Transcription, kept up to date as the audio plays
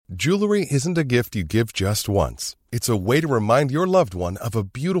Jewelry isn't a gift you give just once. It's a way to remind your loved one of a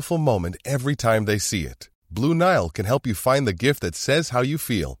beautiful moment every time they see it. Blue Nile can help you find the gift that says how you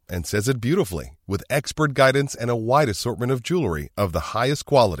feel and says it beautifully, with expert guidance and a wide assortment of jewelry of the highest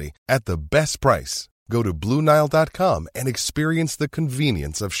quality at the best price. Go to BlueNile.com and experience the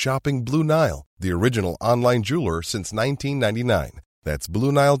convenience of shopping Blue Nile, the original online jeweler since 1999. That's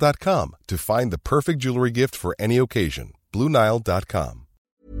BlueNile.com to find the perfect jewelry gift for any occasion. BlueNile.com.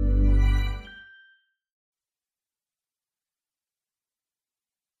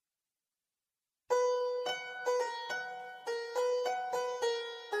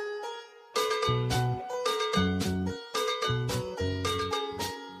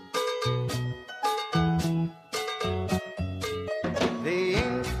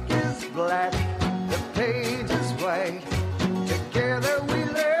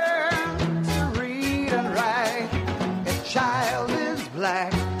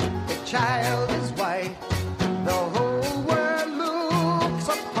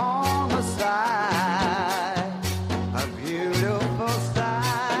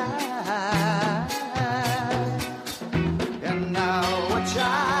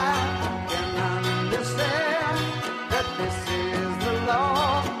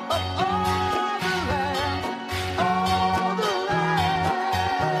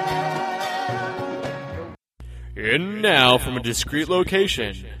 And now, from a discreet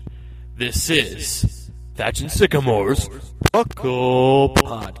location, this is Thatch and Sycamore's Puckle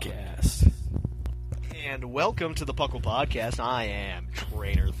Podcast. And welcome to the Puckle Podcast. I am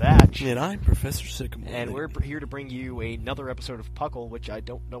Trainer Thatch. And I'm Professor Sycamore. And we're here to bring you another episode of Puckle, which I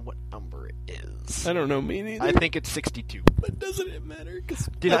don't know what number it is. I don't know, me neither. I think it's 62. But doesn't it matter?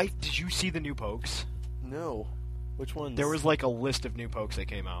 Did you see the new pokes? No. Which ones? There was like a list of new pokes that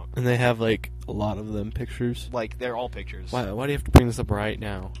came out. And they have like a lot of them pictures? Like, they're all pictures. Why do you have to bring this up right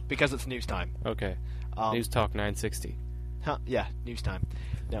now? Because it's news time. Okay. News Talk 960. Yeah, news time.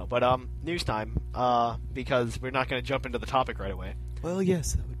 No, but news time, because we're not going to jump into the topic right away. Well,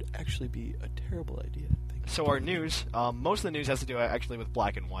 yes, that would actually be a terrible idea. So our news, most of the news has to do actually with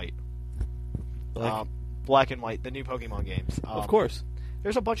Black and White. Black and White, the new Pokemon games. Of course.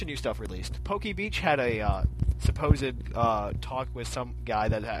 There's a bunch of new stuff released. Pokebeach had a supposed talk with some guy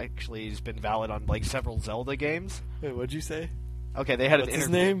that actually has been valid on like several Zelda games. Wait, what'd you say? Okay, they had What's an his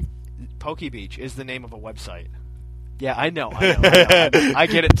interview. name? Pokebeach is the name of a website. Yeah, I know. I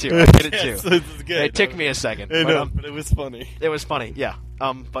get it too. Yes, this is good. It took me a second. But it was funny. It was funny, yeah.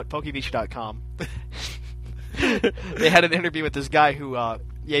 But Pokebeach.com. They had an interview with this guy who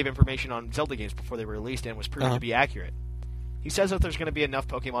gave information on Zelda games before they were released and was proven to be accurate. He says that there's going to be enough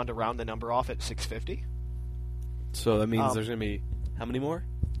Pokemon to round the number off at 650. So that means there's going to be how many more?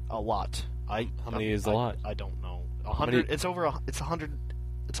 A lot. How many is a lot? I don't know. 100. It's over. It's 100.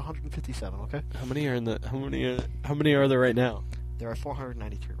 It's 157. Okay. How many are there right now? There are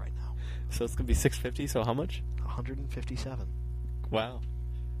 493 right now. So it's going to be 650. So how much? 157. Wow.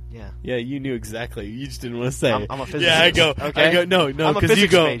 Yeah. Yeah, you knew exactly. You just didn't want to say. I'm a physicist. Yeah, I go. Okay. I go. No, I'm a because you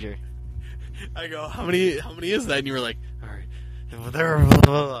physics go. major. I go. How many is that? And you were like, all right.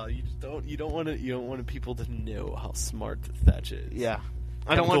 You don't want people to know how smart Thatch is. Yeah.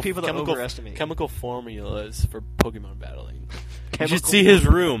 I don't want people to overestimate. Chemical formulas for Pokemon battling. You should see his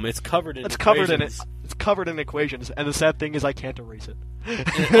room. It's covered in equations. It's covered in equations, and the sad thing is I can't erase it.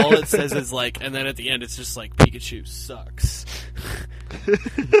 And all it says is like, and then at the end it's just like Pikachu sucks.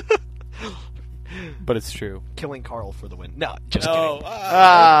 But it's true. Killing Carl for the win. No, just kidding.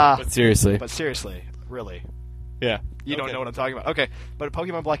 But seriously, really. Yeah. You don't know what I'm talking about. Okay, but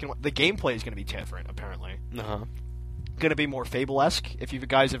Pokemon Black and White, the gameplay is going to be different, apparently. Uh-huh. Going to be more Fable-esque, if you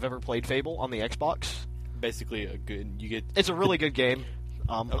guys have ever played Fable on the Xbox. Basically It's a really good game.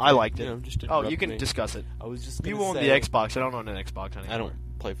 Okay. I liked it. You can discuss it. I was just You own the Xbox. I don't own an Xbox anymore. I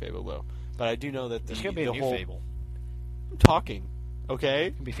don't play Fable, though. But I do know that there's going to be a new Fable. I'm talking. Okay?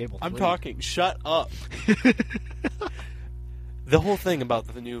 It can be Fable 3. I'm talking. Shut up. The whole thing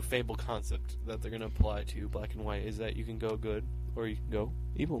about the new Fable concept that they're going to apply to Black and White is that you can go good or you can go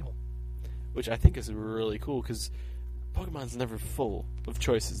evil. Which I think is really cool because Pokemon's never full of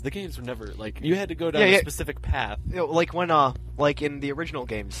choices. The games were never, like, you had to go down a specific path. You know, like when, like in the original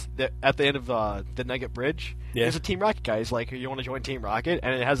games, at the end of the Nugget Bridge, there's a Team Rocket guy. He's like, you want to join Team Rocket?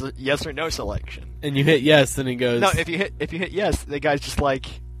 And it has a yes or no selection. And you hit yes, and he goes... No, if you hit yes, the guy's just like,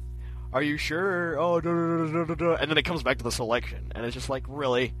 are you sure? Oh, no. And then it comes back to the selection. And it's just like,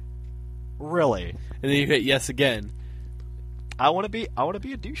 really? Really? And then you hit yes again. I want to be a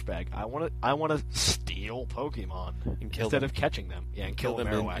douchebag. I want to steal Pokemon and kill instead them. of catching them. Yeah, and kill them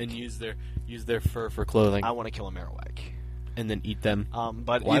and use their fur for clothing. I want to kill a Marowak. and then eat them.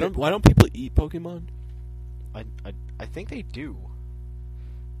 But Why don't people eat Pokemon? I think they do.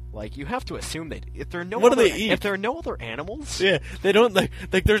 Like, you have to assume they. If there are no What do other, they eat? If there are no other animals, Yeah, they don't like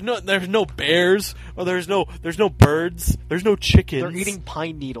there's no bears or there's no birds, there's no chickens. they're eating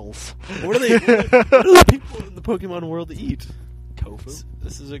pine needles. What do the people in the Pokemon world eat? Tofu.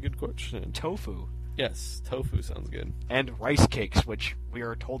 This is a good question. Tofu. Yes, tofu sounds good. And rice cakes, which we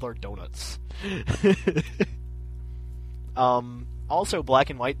are told are donuts. Also, black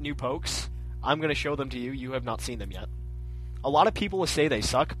and white new pokes. I'm going to show them to you. You have not seen them yet. A lot of people say they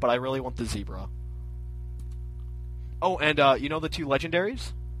suck, but I really want the zebra. Oh, and you know the two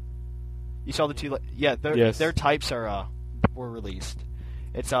legendaries? You saw the two? Yeah, Yes. Their types are were released.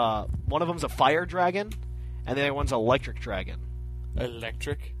 It's one of them's a fire dragon, and the other one's an electric dragon.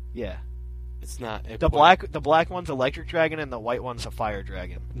 Electric? Yeah. It's not. The black one's electric dragon, and the white one's a fire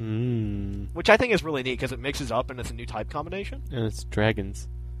dragon. Which I think is really neat because it mixes up and it's a new type combination. And it's dragons.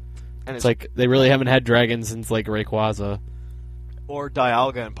 And It's like they really haven't had dragons since like Rayquaza. or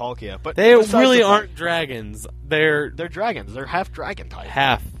Dialga and Palkia, but They besides really the aren't dragons. They're dragons. They're half dragon type.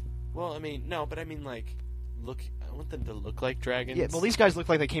 half. Well, I mean, no, but I mean like, look. I want them to look like dragons. Yeah, well, these guys look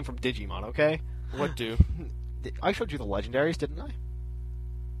like they came from Digimon. Okay. What do? I showed you the legendaries, didn't I?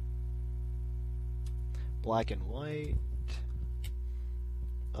 Black and white.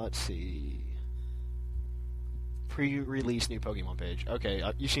 Let's see. Pre-release new Pokemon page. Okay,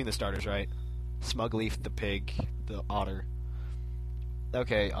 you've seen the starters, right? Smugleaf, the pig, the otter.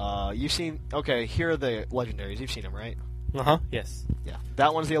 Okay, you've seen... Okay, here are the legendaries. You've seen them, right? Yes. Yeah.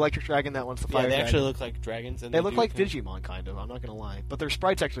 That one's the electric dragon, that one's the fire Yeah, they dragon. actually look like dragons. And They look do like kind Digimon, kind of. I'm not gonna lie. But their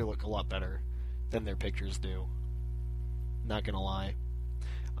sprites actually look a lot better than their pictures do. Not gonna lie.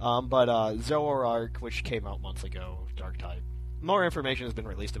 But Zoroark, which came out months ago, Dark type. More information has been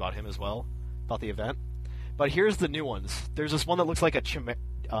released about him as well, about the event. But here's the new ones. There's this one that looks like a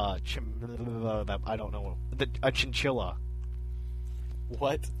I don't know, a chinchilla.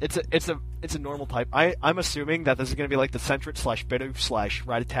 What? It's a normal type. I'm assuming that this is going to be like the Sentret / Bidoof /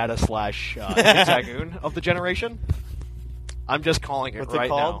 Rattata / Zagoon of the generation. I'm just calling it What's it right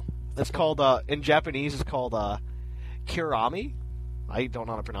called? now. It's called in Japanese. It's called Kirami. I don't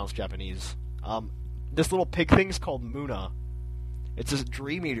know how to pronounce Japanese. This little pig thing's called Muna. It's a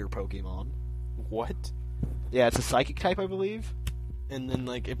Dream Eater Pokemon. What? Yeah, it's a psychic type, I believe. And then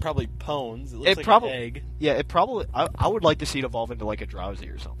like it probably pones. It looks like probably- an egg. Yeah, it probably. I would like to see it evolve into like a Drowsy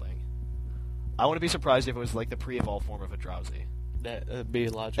or something. I wouldn't be surprised if it was like the pre-evolved form of a Drowsy. That'd be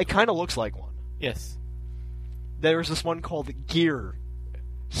logical. It kind of looks like one. Yes. There's this one called Gear,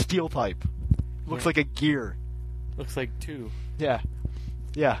 Steel type. Looks Yeah. like a gear. Looks like two. Yeah.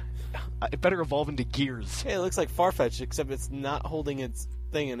 It better evolve into Gears. Hey, it looks like Farfetch'd, except it's not holding its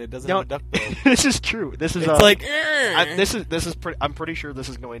thing and it doesn't No, have a duck bill. this is true. This is It's like this is pretty. I'm pretty sure this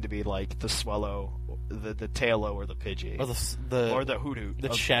is going to be like the Swellow, the Tailo, or the Pidgey, or the Hoodoo, the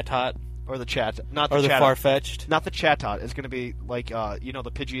Chatot, or the Chat, not the or the Chatot. Farfetch'd. Not the Chatot. It's going to be like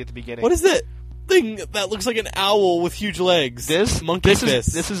the Pidgey at the beginning. What is that thing that looks like an owl with huge legs? this? Monkey This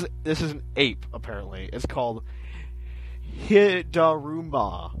fist. is an ape apparently. It's called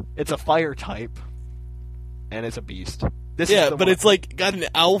Hidaruma. It's a fire type, and it's a beast. This is Yeah, the but one. it's like got an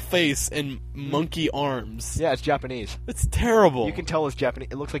owl face and monkey arms. Yeah, it's Japanese. It's terrible. You can tell it's Japanese.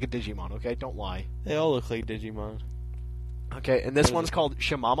 It looks like a Digimon. Okay, don't lie. They all look like Digimon. Okay, and this What is one's it? called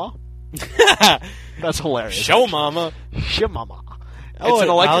Shimama. That's hilarious. Show mama. Shimama. Oh, It's an an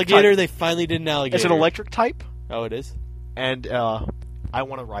electric alligator. type. They finally did an alligator. It's an electric type, Oh, it is and I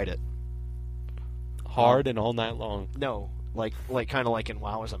want to ride it. hard and all night long. No, like kind of like in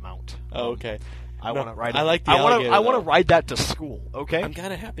WoW as a mount. Oh, okay. I No, want to ride it. I like the I alligator, I want though. to ride that to school. Okay. I'm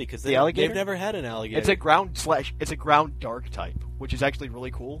kind of happy because The alligator? they've never had an alligator. It's a ground dark type, which is actually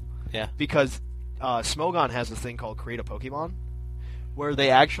really cool. Yeah. Because Smogon has this thing called Create a Pokemon, where they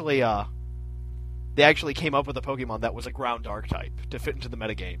actually came up with a Pokemon that was a ground dark type to fit into the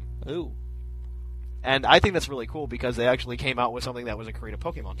metagame. Ooh. And I think that's really cool because they actually came out with something that was a Create a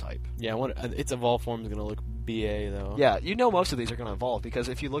Pokemon type. Yeah, its evolved form is going to look BA, though. Yeah, you know most of these are going to evolve because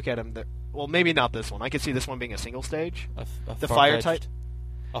if you look at them, well, maybe not this one. I could see this one being a single stage. The fire type?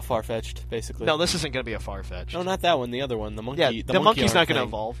 A Farfetch'd, basically. No, this isn't going to be a Farfetch'd. No, not that one. The other one. The monkey. Yeah, the monkey's not going to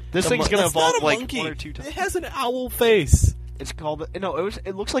evolve. This thing's going to evolve like 1 or 2 times. It has an owl face. It's called... No,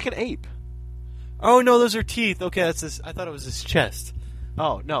 it looks like an ape. Oh, no, those are teeth. Okay, that's his... I thought it was his chest.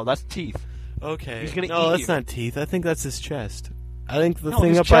 Oh, no, that's teeth. Okay. He's gonna no, eat that's you. not teeth. I think that's his chest. I think the No, thing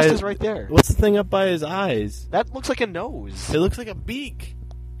his up by chest his... is right there. What's the thing up by his eyes? That looks like a nose. It looks like a beak.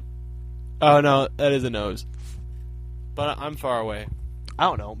 Oh, no, that is a nose. But I'm far away. I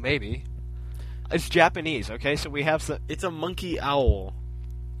don't know, maybe. It's Japanese, okay? So we have some... It's a monkey owl.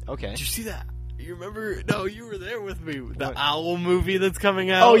 Okay. Did you see that? You remember? No, you were there with me. The What? owl movie that's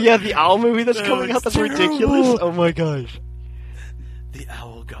coming out. Oh, yeah, the owl movie that's No, coming out. it's That's terrible. ridiculous. Oh, my gosh. The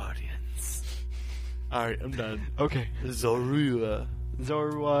Owl Guardians. Alright, I'm done. Okay. Zorua.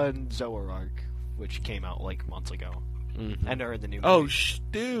 Zorua and Zoarark, which came out, like, months ago. Mm-hmm. And are in the new Oh, movie.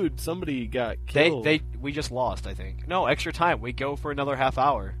 dude, somebody got killed. We just lost, I think. No, extra time. We go for another half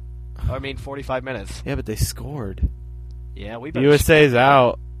hour. 45 minutes. Yeah, but they scored. Yeah, we better... USA's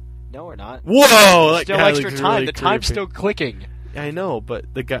out. No, we're not. Whoa! That Still guy extra looks time. really The time's creepy. still clicking. Yeah, I know, but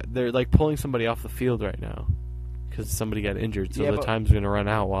they're like pulling somebody off the field right now because somebody got injured, so Yeah, the but- time's going to run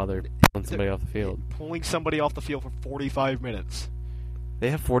out while they're pulling somebody off the field. Pulling somebody off the field for 45 minutes. They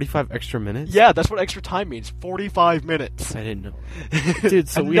have 45 extra minutes? Yeah, that's what extra time means. 45 minutes. I didn't know. Dude,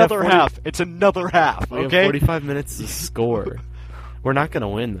 so another we have 40, half. It's another half, We okay? have 45 minutes to score. We're not going to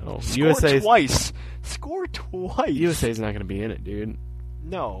win, though. Score twice. Score twice. USA's not going to be in it, dude.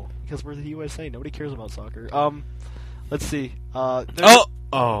 No, because we're the USA. Nobody cares about soccer. Let's see. Oh,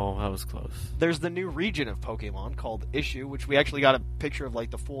 that was close. There's the new region of Pokemon called Issue, which we actually got a picture of,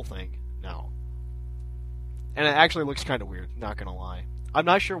 like, the full thing now. And it actually looks kind of weird, not gonna lie. I'm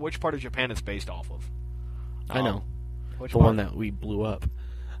not sure which part of Japan it's based off of. I know. Which The part? one that we blew up.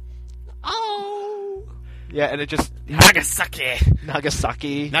 Oh! Yeah, and it just... Nagasaki!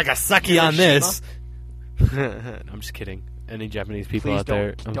 Nagasaki. Nagasaki on this! I'm just kidding. Any Japanese people Please out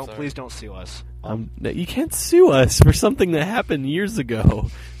there, don't, I'm don't sorry. please don't sue us. No, you can't sue us for something that happened years ago.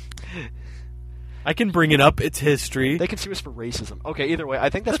 I can bring it up. It's history. They can sue us for racism. Okay, either way, I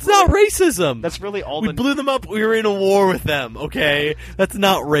think That's really, not racism. That's really all we the... blew them up. We were in a war with them. Okay, that's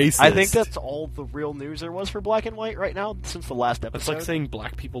not racist. I think that's all the real news there was for Black and White right now since the last episode. That's like saying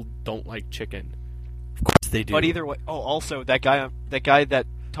black people don't like chicken. Of course they do. But either way, also that guy that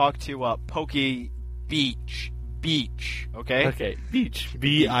talked to Pokey Beach, okay? Okay, beach.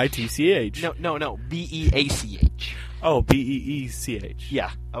 B-I-T-C-H. No, B-E-A-C-H. Oh, B-E-E-C-H.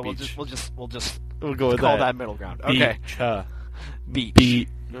 Yeah, Beach. we'll just We'll go with call that. that middle ground. Okay, Beach. beach.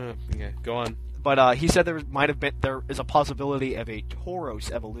 Okay, go on. But he said there is a possibility of a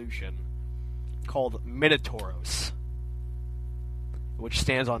Tauros evolution called Minotauros, which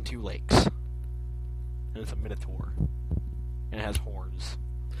stands on two lakes, and it's a minotaur, and it has horns.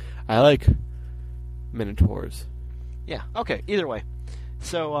 I like Minotaurs. Yeah. Okay. Either way,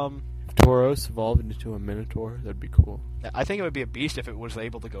 so If Tauros evolved into a Minotaur, that'd be cool. I think it would be a beast if it was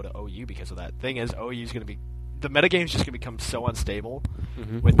able to go to OU because of that. Thing is, OU is going to be the metagame's just going to become so unstable.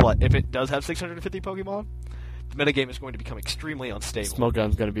 Mm-hmm. With what if it does have 650 Pokemon, the metagame is going to become extremely unstable.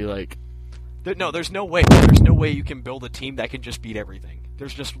 Smogon's gonna be like, There's no way. There's no way you can build a team that can just beat everything.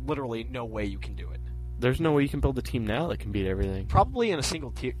 There's just literally no way you can do it. there's no way you can build a team now that can beat everything. Probably in a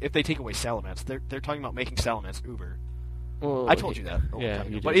single team. If they take away Salamence, they're talking about making Salamence Uber. Well, I told you that. a long Yeah, time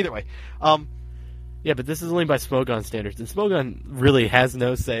ago. you But did. either way, Yeah, but this is only by Smogon standards, and Smogon really has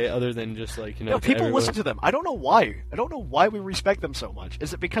no say other than just like people listen to them. I don't know why. I don't know why we respect them so much.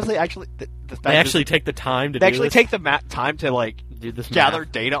 Is it because they actually the fact They is actually take the time to they do actually this? take the time to like do this gather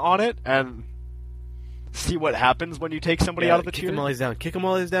math. data on it and see what happens when you take somebody Yeah, out of the kick tier? them while he's down. Kick him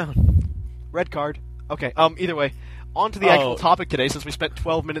while he's down. Red card. Okay. Either way, on to the actual topic today. Since we spent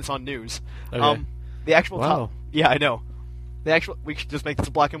 12 minutes on news. Okay. The actual Wow. Yeah, I know. We should just make this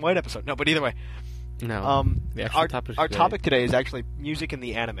a black and white episode. No, but either way, No. The actual our topic topic today is actually music in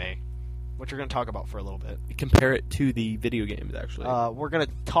the anime, which we're going to talk about for a little bit. Compare it to the video games, actually. We're going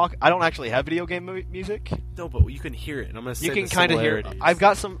to talk. I don't actually have video game music. no, but you can hear it, and I'm going to say You can the kind of hear. similarities.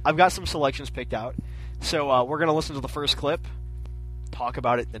 I've got some selections picked out. So we're going to listen to the first clip, talk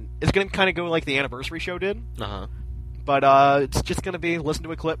about it, then it's going to kind of go like the anniversary show did. Uh-huh. But it's just going to be listen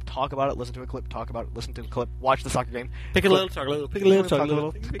to a clip, talk about it, listen to a clip, talk about it, listen to a clip, watch the soccer game. Pick a Clip. little, talk a little. Pick a little, talk a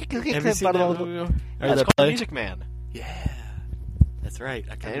little. Have you seen that movie? Yeah, Or it's that called play? Music Man, Yeah. That's right.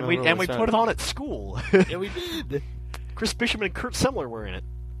 I can't and remember we what put it on at school. Yeah, we did. Chris Bishop and Kurt Semler were in it.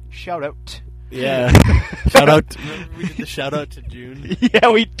 Shout out. Yeah. Shout out. Remember we did the shout out to June? Yeah,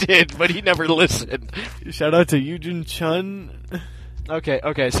 we did, but he never listened. Shout out to Yujin Chun.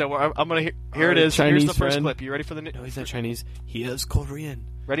 Okay, so I'm gonna here it is. Chinese Here's the first friend. clip. You ready for the? No, he's not Chinese. He is Korean.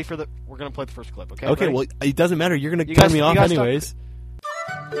 Ready for the? We're gonna play the first clip. Okay. Okay, ready? well, it doesn't matter. You're going to You turn guys- me you off guys talk- anyways.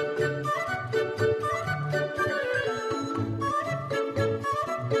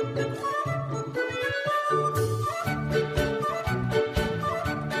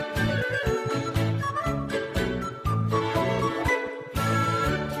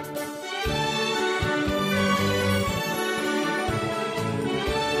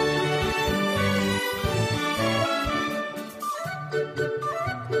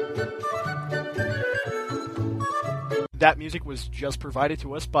 That music was just provided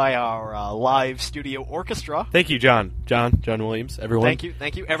to us by our live studio orchestra. Thank you, John Williams, everyone. Thank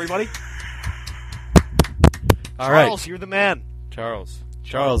you, everybody. All right, Charles, you're the man. Charles,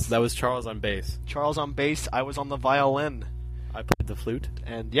 that was Charles on bass. Charles on bass, I was on the violin. I played the flute.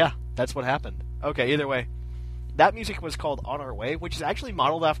 And yeah, that's what happened. Okay, either way. That music was called On Our Way, which is actually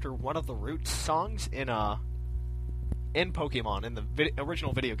modeled after one of the Roots songs in Pokemon, in the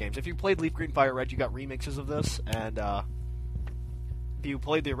original video games. If you played Leaf Green Fire Red, you got remixes of this, and if you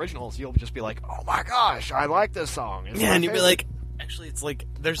played the originals, you'll just be like, oh my gosh, I like this song. It's Yeah, my and you'd be favorite. like, actually, it's like,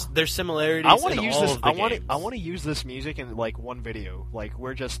 there's similarities I want in to use all this. of the games. I want to use this music in like one video. Like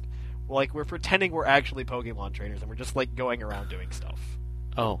we're pretending we're actually Pokemon trainers, and we're just like going around doing stuff.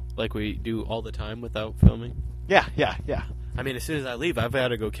 Oh, like we do all the time without filming? Yeah. I mean, as soon as I leave, I've got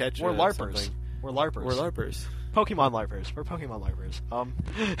to go catch We're LARPers. something. We're LARPers. We're LARPers. Pokemon LARPers. We're Pokemon LARPers.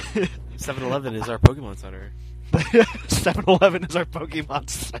 7-Eleven is our Pokemon Center. 7-Eleven is our Pokemon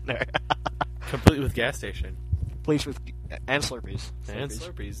Center. Complete with gas station. Please with and Slurpees. And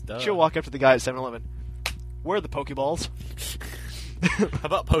Slurpees, duh. She'll walk up to the guy at 7-Eleven. Where are the Pokeballs? How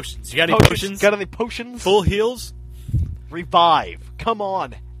about potions? You got any potions? Got any potions? Full heals? Revive. Come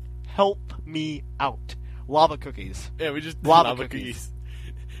on. Help me out. Lava cookies. Yeah, we just Lava cookies.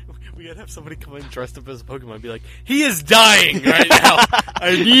 We gotta have somebody come in dressed up as a Pokemon and be like, he is dying right now.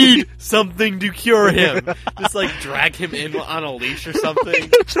 I need something to cure him. Just like drag him in on a leash or something.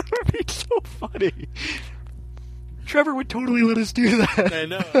 That would be so funny. Trevor would totally let us do that. I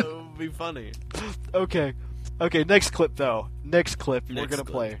know, it would be funny. Okay, next clip though. Next clip we're gonna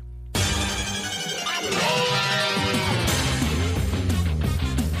play.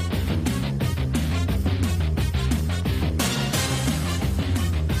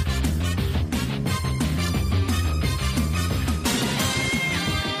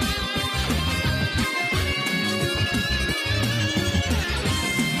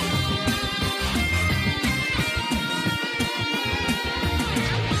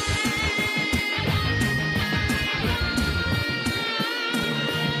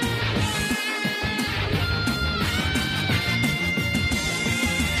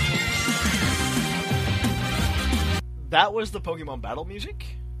 That was the Pokemon battle music.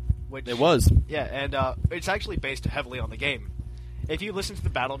 Which, It was. Yeah, and it's actually based heavily on the game. If you listen to the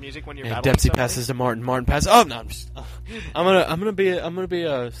battle music when you're And battling Dempsey somebody, passes to Martin. Martin passes. Oh no! I'm gonna be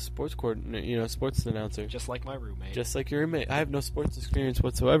a sports coordinator, sports announcer. just like my roommate. Just like your roommate. I have no sports experience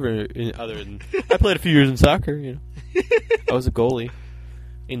whatsoever, other than I played a few years in soccer. I was a goalie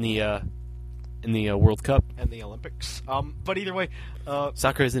in the World Cup. and the Olympics. But either way,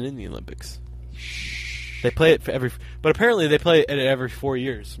 Soccer isn't in the Olympics. They play it for but apparently they play it every 4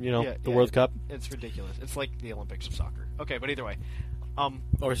 years. Yeah, the World Cup, it's ridiculous. It's like the Olympics of soccer. Okay, but either way,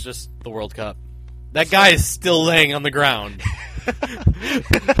 or it's just the World Cup. That guy is still laying on the ground. Do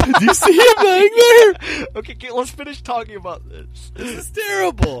you see him laying there? okay, let's finish talking about this. This is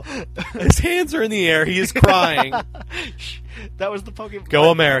terrible. His hands are in the air. He is crying. That was the Pokemon.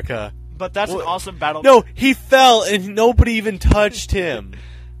 Go America. But that's an awesome battle. No, he fell and nobody even touched him.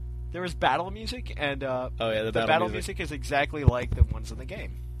 There was battle music, and the battle music is exactly like the ones in the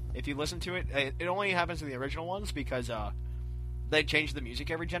game. If you listen to it, it only happens in the original ones because they change the music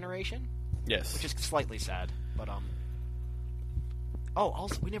every generation. Yes. Which is slightly sad, but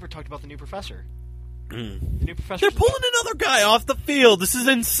also we never talked about the new professor. The new professor. They're pulling another guy off the field. This is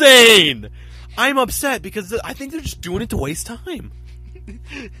insane. I'm upset because I think they're just doing it to waste time.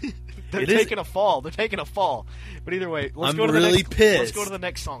 They're taking a fall. They're taking a fall. But either way, let's go to the next. Pissed. Let's go to the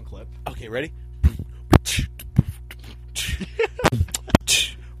next song clip. Okay, ready?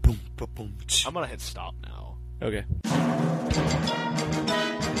 I'm gonna hit stop now. Okay.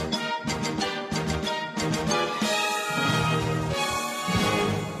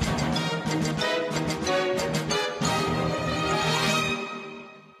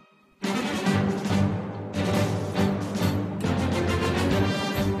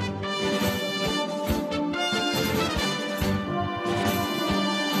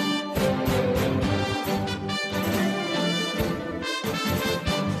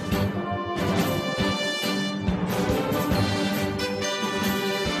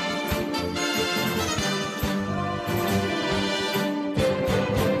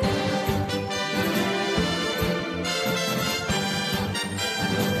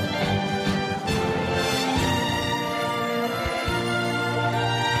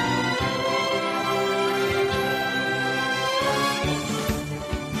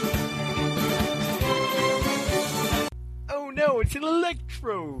 No, it's an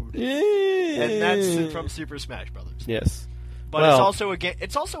Electrode. Yeah. And that's from Super Smash Brothers. Yes. But Well- it's also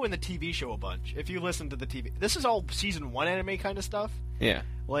it's also in the TV show a bunch. If you listen to the TV, this is all season 1 anime kind of stuff. Yeah.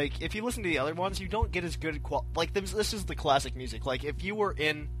 Like if you listen to the other ones, you don't get as good like this is the classic music. Like if you were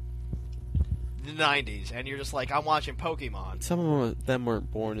in the 90s and you're just like, I'm watching Pokemon. Some of them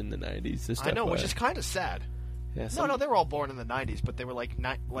weren't born in the 90s. I know, which is kind of sad. Yeah, No, they were all born in the 90s, but they were like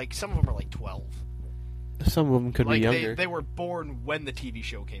some of them are like 12. Some of them could Like be younger. they were born when the TV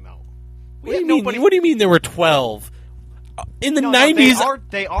show came out. What do you mean? What do you mean there were 12? In the No, 90s,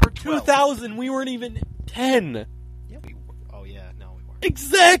 they are 12. 2000, we weren't even 10. Yeah, we were. Oh yeah, no, we weren't.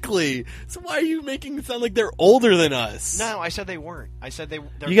 Exactly. So why are you making it sound like they're older than us? No, I said they weren't. I said they're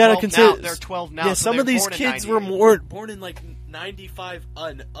You gotta 12 consider. now. They're 12 now. Yeah, so some they of were these born in kids were 98. born in like 95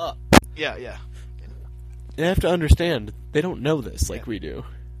 and up. Yeah, yeah. You have to understand, they don't know this like Yeah. we do.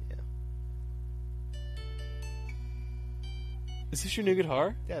 Yeah. Is this your new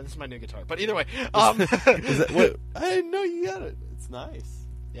guitar? Yeah, this is my new guitar. But either way, Is that what? I didn't know you got it. It's nice.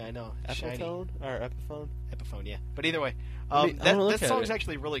 yeah, I know. Shiny. Epiphone or Epiphone? Epiphone, yeah. But either way, I wanna look that at song's it.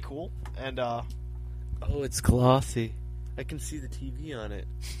 actually really cool, and Oh, it's glossy. I can see the TV on it.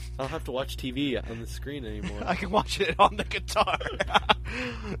 I don't have to watch TV on the screen anymore. I can watch it on the guitar.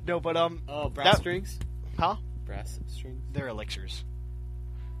 No, but Oh, brass that- strings? huh? Brass strings? They're elixirs.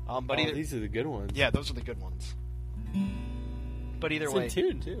 But Oh, either these are the good ones. yeah, those are the good ones. But either It's way, in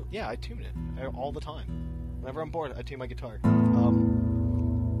tune, too. yeah, I tune it all the time. Whenever I'm bored, I tune my guitar.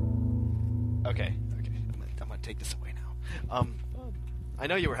 Okay. I'm gonna take this away now. I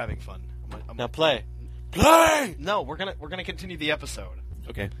know you were having fun. Now play. Play! No, we're gonna continue the episode.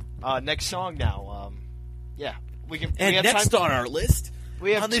 Okay. Next song now. Yeah, we can. And we have next time. on our list,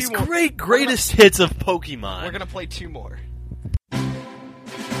 We have on this two more. greatest hits of Pokemon. We're gonna play 2 more.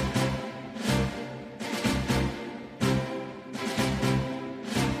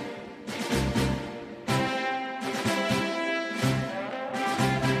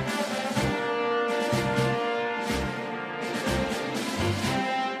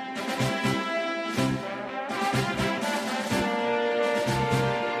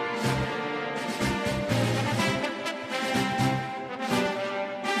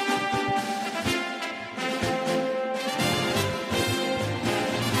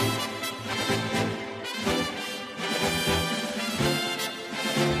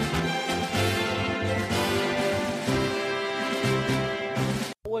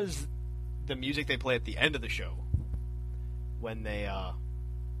 What was the music they play at the end of the show when they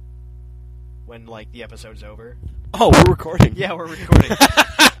when like the episode's over? Oh, we're recording. Yeah, we're recording.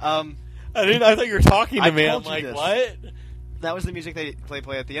 I thought you were talking to I me. I'm told you like, this. what? That was the music they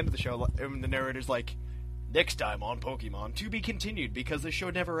play at the end of the show, and the narrator's like, next time on Pokemon, to be continued, because the show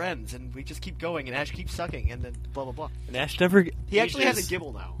never ends, and we just keep going, and Ash keeps sucking, and then blah, blah, blah. And Ash never. He actually has a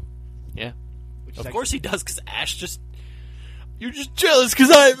Gibble now. Yeah. Which is Of course he does, because Ash just. You're just jealous because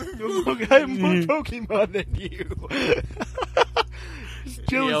I'm. I'm more Pokemon than you.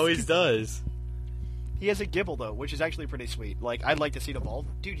 He always does. He has a Gibble, though, which is actually pretty sweet. Like, I'd like to see it evolve.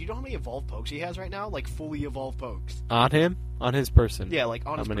 Dude, you know how many evolved pokes he has right now? Like, fully evolved pokes. On him? On his person? Yeah, like,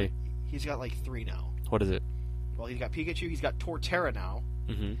 on How his many? He's got, like, 3 now. What is it? Well, he's got Pikachu, he's got Torterra now,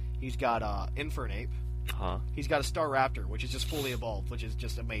 Mm-hmm. he's got Infernape, Huh. he's got a Staraptor, which is just fully evolved, which is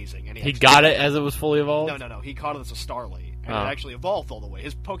just amazing. And He got it as it was fully evolved? No, he caught it as a Starly, and Oh. it actually evolved all the way.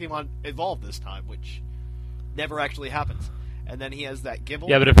 His Pokemon evolved this time, which never actually happens. And then he has that Gibble.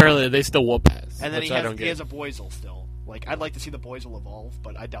 Yeah, but apparently they still whoop ass. and then which he I don't has get. a Boizel still. Like, I'd like to see the Boizel evolve,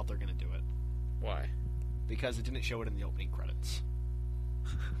 but I doubt they're going to do it. Why? Because it didn't show it in the opening credits.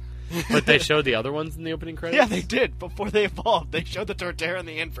 But they showed the other ones in the opening credits? Yeah, they did. Before they evolved, they showed the Torterra and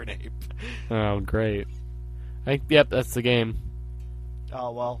the Infernape. Oh, great. Yep, that's the game.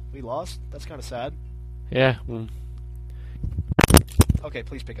 Oh, well, we lost? That's kind of sad. Yeah, well, Okay,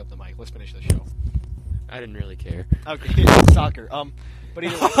 please pick up the mic. Let's finish the show. I didn't really care. Okay, soccer. But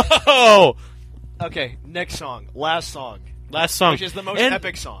either way. Oh! Okay, next song. Last song. Last song. Which is the most And-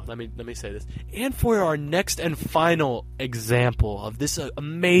 epic song. Let me say this. And for our next and final example of this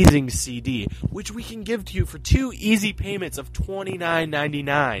amazing CD, which we can give to you for 2 easy payments of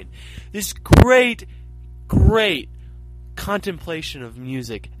 $29.99. This great contemplation of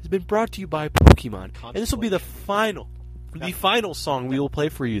music has been brought to you by Pokemon. And this will be the final song we will play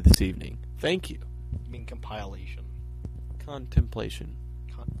for you this evening. Thank you. I mean compilation. Contemplation.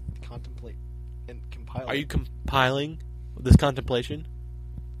 Contemplate and compile. Are you compiling this contemplation?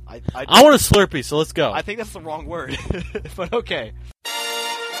 I I want a Slurpee, so let's go. I think that's the wrong word. But okay.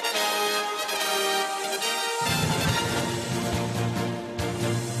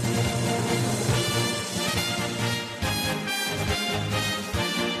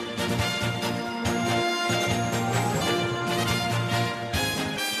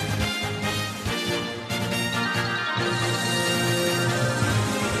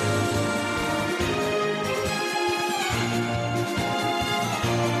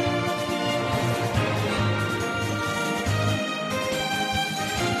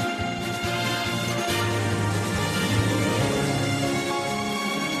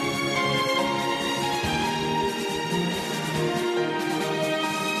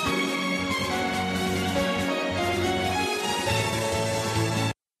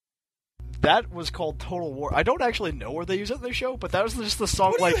 That was called Total War. I don't actually know where they use it in the show, but that was just the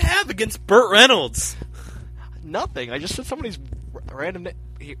song. What do like you have against Burt Reynolds? nothing. I just said somebody's random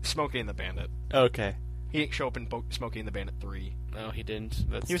Smokey and the Bandit. Okay. He didn't show up in Smokey and the Bandit 3. No, he didn't.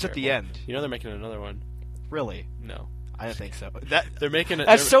 That's He was at the terrible. end. You know they're making another one. Really? No. I don't think so. They're making it.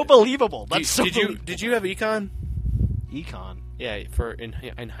 That's so believable. That's so Did believable. you have econ? Econ? Yeah,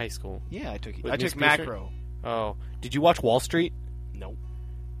 in high school. Yeah, I took With Miss macro. Oh, did you watch Wall Street Nope.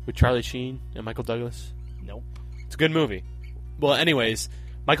 with Charlie Sheen and Michael Douglas? Nope. It's a good movie. Well, anyways,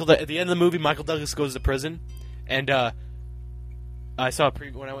 at the end of the movie, Michael Douglas goes to prison, and I saw a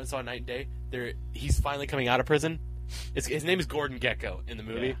preview when I went and saw Night and Day. He's finally coming out of prison. His name is Gordon Gekko in the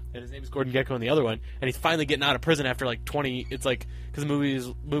movie, Yeah. and his name is Gordon Gekko in the other one. And he's finally getting out of prison after like 20. It's like because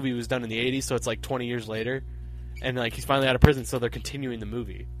the movie was done in the 80s, so it's like 20 years later, and like he's finally out of prison, so they're continuing the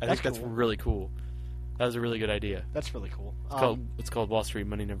movie. I think that's cool. really cool. That was a really good idea. That's really cool. It's called Wall Street.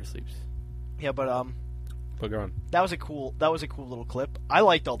 Money Never Sleeps. Yeah, but But go on. that was a cool little clip. I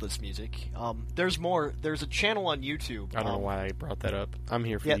liked all this music. There's more. There's a channel on YouTube. I don't know why I brought that up. I'm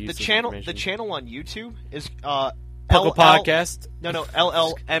here for Yeah, useless the channel information. on YouTube is Puckle Podcast. No,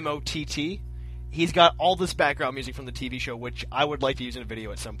 LLMOTT. He's got all this background music from the TV show, which I would like to use in a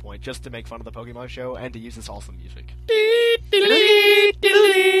video at some point, just to make fun of the Pokemon show and to use this awesome music.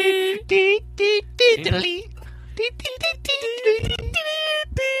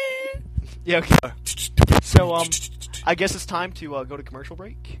 Yeah, okay. So, I guess it's time to go to commercial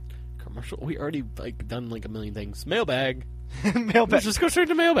break. Commercial. We already done like a million things. Mailbag. Let's Mailbag. just go straight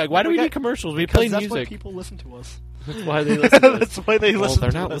to mailbag. Why do we need commercials? We play That's why music. people listen to us. That's why they listen to us. That's why they Well, listen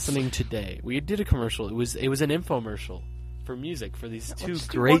they're to not us. listening today. We did a commercial. It was an infomercial for music for these two Let's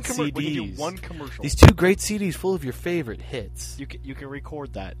do great one We can do CDs. one commercial. These two great CDs full of your favorite hits. You can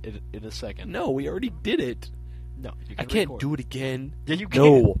record that in a second. No, we already did it. No, you I can can't record. do it again. Yeah, you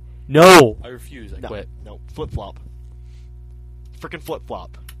can. No. I refuse. I No, quit. no, flip flop. Frickin' flip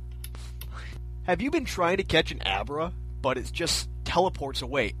flop. Have you been trying to catch an Abra, but it just teleports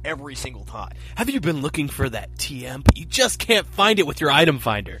away every single time? Have you been looking for that TM, but you just can't find it with your item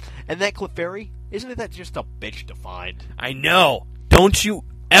finder? And that Clefairy, isn't that just a bitch to find? I know. Don't you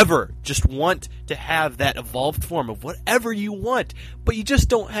ever just want to have that evolved form of whatever you want, but you just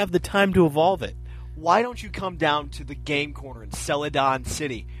don't have the time to evolve it? Why don't you come down to the game corner in Celadon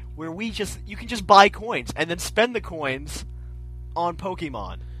City, where you can just buy coins and then spend the coins on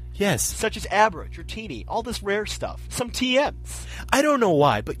Pokemon, Yes. such as Abra, Dratini, all this rare stuff, some TMs. I don't know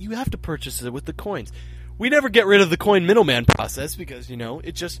why, but you have to purchase it with the coins. We never get rid of the coin middleman process because, we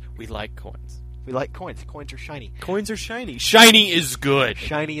like coins. We like coins. Coins are shiny. Coins are shiny. Shiny is good.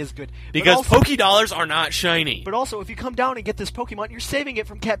 Shiny is good. Because but also, Pokédollars are not shiny. But also, if you come down and get this Pokemon, you're saving it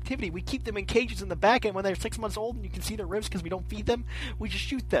from captivity. We keep them in cages in the back, and when they're 6 months old and you can see their ribs because we don't feed them, we just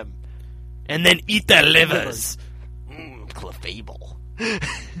shoot them. And then eat their livers. Clefable.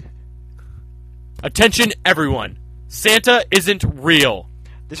 Attention, everyone. Santa isn't real.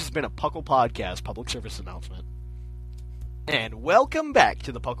 This has been a Puckle Podcast public service announcement. And welcome back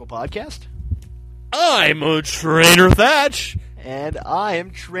to the Puckle Podcast. I'm a Trainer Thatch. And I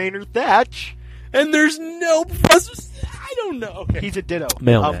am Trainer Thatch. And there's no Professor... I don't know. Okay. He's a Ditto.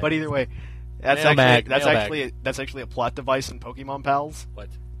 Mailbag. But either way, that's Mailbag. actually a plot device in Pokemon Pals. What?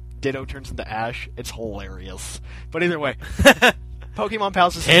 Ditto turns into Ash. It's hilarious. But either way, Pokemon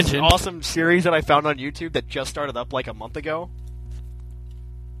Pals is this Tangent. awesome series that I found on YouTube that just started up like a month ago.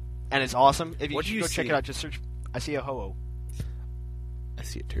 And it's awesome. If you What do should you go check see? it out, just search. I see a Ho-Oh. I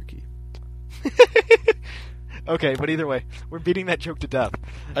see a turkey. Okay, but either way, we're beating that joke to death.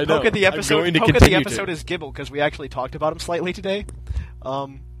 I know. Poke at the I'm episode. going to Poke at the continue episode to. is Gibble because we actually talked about him slightly today.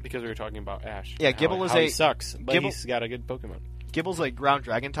 Because we were talking about Ash. Yeah, and Gibble how is he a- sucks, but Gibble- he's got a good Pokemon. Gibble's a ground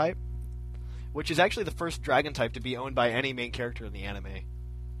dragon type, which is actually the first dragon type to be owned by any main character in the anime.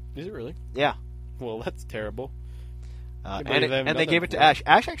 Is it really? Yeah, Well, that's terrible. and believe they haven't they done gave that it to before. Ash.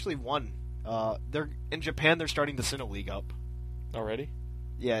 Ash actually won. They're in Japan. They're starting the Sinnoh League up. Already?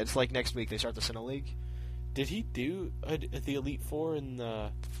 Yeah, it's like next week they start the Sinnoh League. Did he do the Elite Four in the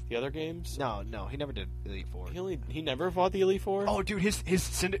other games? No, he never did Elite Four. He never fought the Elite Four? Oh, dude,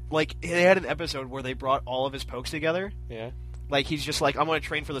 they had an episode where they brought all of his pokes together. Yeah. Like he's just like, I'm going to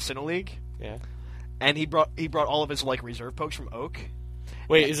train for the Sinnoh League, Yeah. and he brought all of his like reserve pokes from Oak.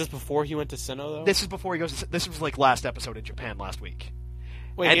 Wait, is this before he went to Sinnoh, though? This is before he goes. This was like last episode in Japan last week.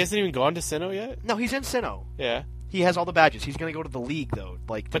 Wait, and- he hasn't even gone to Sinnoh yet? No, he's in Sinnoh. Yeah. He has all the badges. He's going to go to the league though,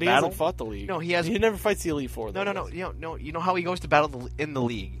 like But the he battle. hasn't fought the League. No, he hasn't. He never fights the Elite Four, though. No. You know how he goes to battle in the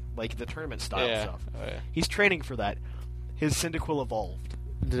league, like the tournament style Yeah. stuff. Oh, yeah. He's training for that. His Cyndaquil evolved.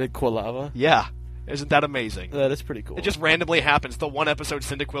 Did it Quilava? Yeah, Isn't that amazing? That is pretty cool. It just randomly happens. The one episode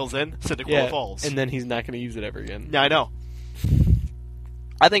Cyndaquil's in, Cyndaquil evolves. and then he's not going to use it ever again. Yeah, I know.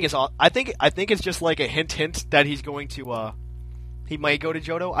 I think it's just like a hint that he's going to he might go to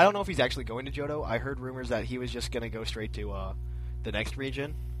Johto. I don't know if he's actually going to Johto. I heard rumors that he was just going to go straight to the next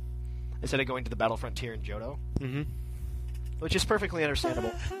region instead of going to the Battle Frontier in Johto. Mm-hmm. Which is perfectly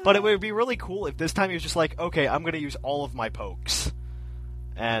understandable. But it would be really cool if this time he was just like, okay, I'm going to use all of my pokes.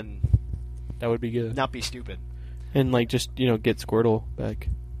 And that would be good. Not be stupid. And, like, just, get Squirtle back.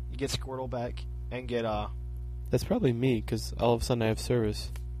 You get Squirtle back and get, That's probably me, because all of a sudden I have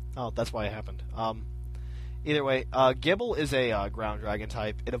service. Oh, that's why it happened. Either way, Gible is a ground dragon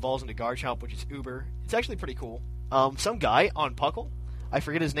type. It evolves into Garchomp, which is Uber. It's actually pretty cool. Some guy on Puckle, I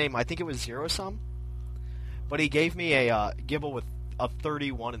forget his name, I think it was Zero Sum, but he gave me a Gible with a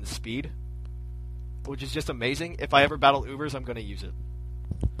 31 in speed, which is just amazing. If I ever battle Ubers, I'm going to use it.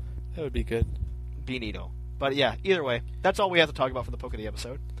 That would be good. Be neato. But yeah, either way, that's all we have to talk about for the Poke of the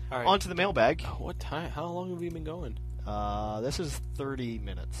episode. All right. On to the mailbag. Oh, what time? How long have we been going? This is 30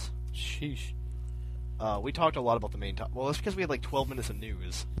 minutes. Sheesh. We talked a lot about the main topic. Well, that's because we had like 12 minutes of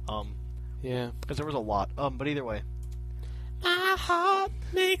news. Yeah. Because there was a lot. But either way. My heart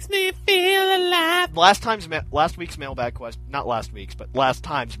makes me feel alive. Last week's mailbag question, not last week's, but last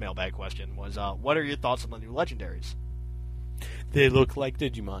time's mailbag question was, what are your thoughts on the new legendaries? They look like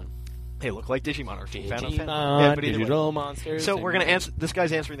Digimon. They look like Digimon. Or Digimon, yeah, but digital monsters. So we're gonna answer. This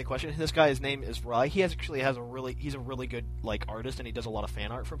guy's answering the question. This guy's name is Rai. He's a really good like artist, and he does a lot of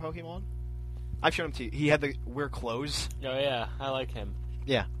fan art for Pokemon. I've shown him to you. He had the wear clothes. Oh yeah, I like him.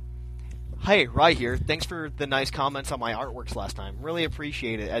 Yeah. Hey, Rai here. Thanks for the nice comments on my artworks last time. Really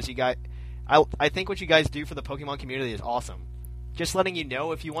appreciate it. As you guys, I think what you guys do for the Pokemon community is awesome. Just letting you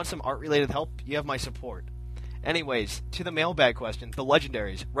know, if you want some art-related help, you have my support. Anyways, to the mailbag question, the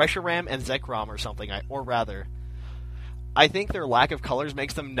legendaries, Reshiram and Zekrom or something, or rather, I think their lack of colors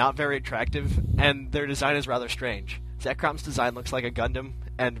makes them not very attractive, and their design is rather strange. Zekrom's design looks like a Gundam,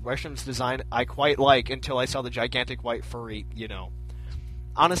 and Reshiram's design I quite like until I saw the gigantic white furry,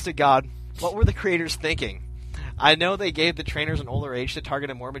 Honest to God, what were the creators thinking? I know they gave the trainers an older age to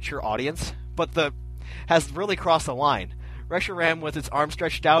target a more mature audience, but has really crossed the line. Reshiram with its arm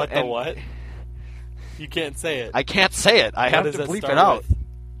stretched out and... what? You can't say it. I can't say it. I have to bleep it out. With?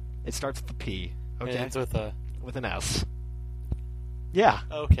 It starts with a P. Okay. It ends with a... With an S. Yeah.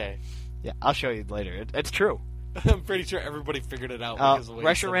 Okay. Yeah, I'll show you later. It's true. I'm pretty sure everybody figured it out. Because of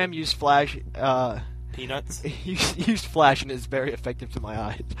Reshiram used Flash... Peanuts? He used Flash and is very effective to my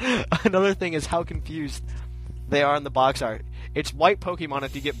eyes. Another thing is how confused they are in the box art. It's white Pokemon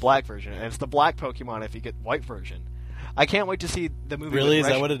if you get black version, and it's the black Pokemon if you get white version. I can't wait to see the movie. Really? Is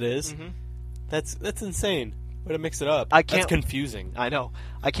that what it is? Mm-hmm. That's insane. Way to mix it up. That's confusing. I know.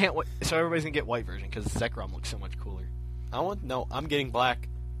 I can't wait. So everybody's gonna get white version because Zekrom looks so much cooler. I'm getting black.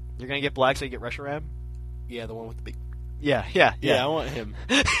 You're gonna get black so you get Reshiram? Yeah, the one with the big... Yeah, I want him.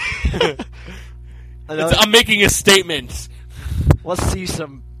 I'm making a statement. Let's see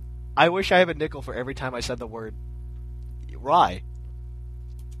some... I wish I have a nickel for every time I said the word Rye.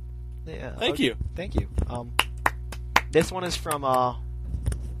 Yeah, Thank you. Thank you. This one is from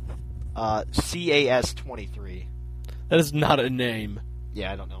CAS23. That is not a name.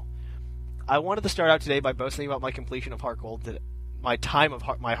 Yeah, I don't know. I wanted to start out today by boasting about my completion of Heart Gold today. My time of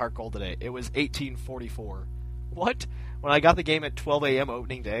my Heart Gold today. It was 1844. What? When I got the game at 12 a.m.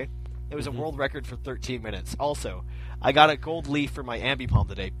 opening day, it was a world record for 13 minutes. Also, I got a gold leaf for my Ambipom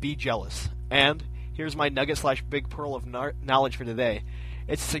today. Be jealous. And here's my nugget/big pearl of knowledge for today.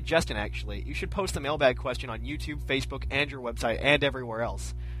 It's a suggestion, actually. You should post the mailbag question on YouTube, Facebook, and your website, and everywhere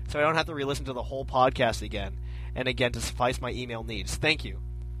else, so I don't have to re-listen to the whole podcast again and again to suffice my email needs. Thank you.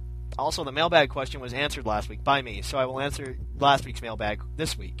 Also, the mailbag question was answered last week by me, so I will answer last week's mailbag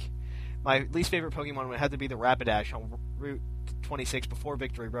this week. My least favorite Pokemon would have to be the Rapidash on Route 26 before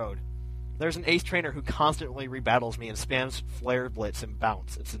Victory Road. There's an ace trainer who constantly rebattles me and spams Flare Blitz and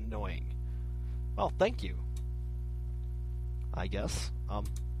Bounce. It's annoying. Well, thank you. I guess.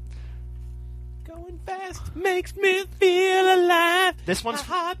 Going fast makes me feel alive. This one's...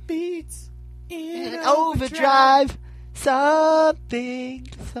 My heart beats in overdrive. Something.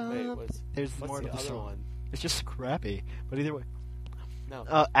 Wait, There's what's more the of the other song. one? It's just scrappy. But either way. No.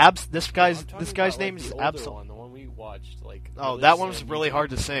 This guy's name is Absol. The one we watched, Oh, that one was really hard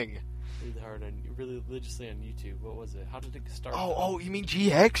to sing. Really hard and really religiously on YouTube. What was it? How did it start? Oh, you mean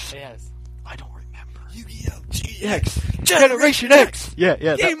GX? Yes. I don't remember. Yu-Gi-Oh! GX! Generation X! Yeah.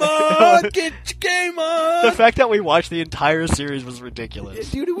 Game on! Get your game on! The fact that we watched the entire series was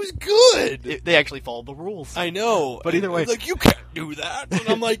ridiculous. Dude, it was good! They actually followed the rules. I know. But either way... You can't do that. And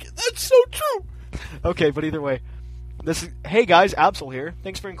I'm like, that's so true! Okay, but either way, hey guys, Absol here.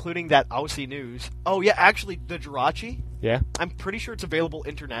 Thanks for including that Aussie news. Oh yeah, actually, the Jirachi. Yeah. I'm pretty sure it's available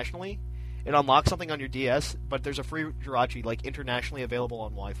internationally. It unlocks something on your DS, but there's a free Jirachi like internationally available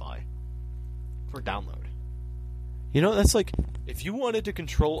on Wi-Fi for download. You know, that's like if you wanted to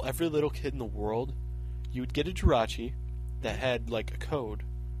control every little kid in the world, you would get a Jirachi that had like a code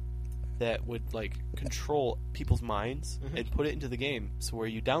that would like control people's minds and put it into the game. So where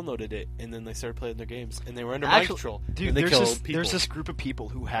you downloaded it and then they started playing their games and they were under mind control. Dude, and they there's this group of people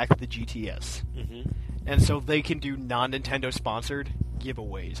who hack the GTS, and so they can do non-Nintendo sponsored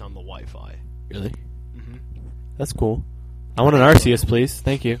giveaways on the Wi-Fi. Really? That's cool. I want an Arceus, please.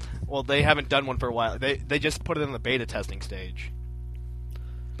 Thank you. Well, they haven't done one for a while. They just put it in the beta testing stage.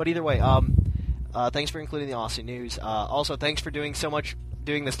 But either way, thanks for including the Aussie news. Also, thanks for doing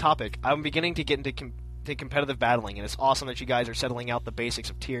this topic. I'm beginning to get into competitive battling, and it's awesome that you guys are settling out the basics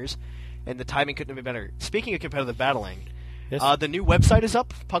of tiers, and the timing couldn't have been better. Speaking of competitive battling, yes. The new website is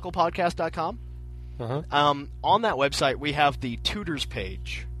up, pucklepodcast.com. On that website, we have the tutors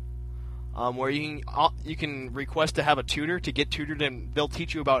page, where you can request to have a tutor to get tutored, and they'll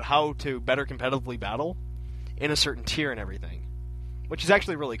teach you about how to better competitively battle in a certain tier and everything, which is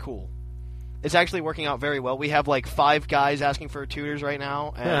actually really cool. It's actually working out very well. We have like 5 guys asking for tutors right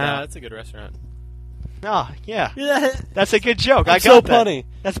now. And, that's a good restaurant. Yeah. That's a good joke. That's I got so that. punny.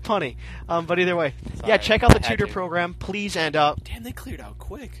 That's punny. But either way, Sorry, check out the I had tutor to. program, please, and Damn, they cleared out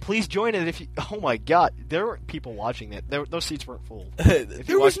quick. please join it if you. Oh my God, there were people watching it. Those seats weren't full.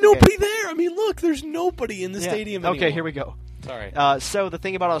 There was nobody there. I mean, look, there's nobody in the stadium anymore. Okay, here we go. Sorry. So the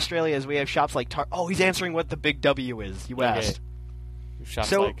thing about Australia is we have shops like he's answering what the big W is. You asked. Shops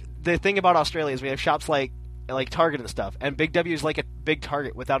So like the thing about Australia is we have shops like Target and stuff, and Big W is like a big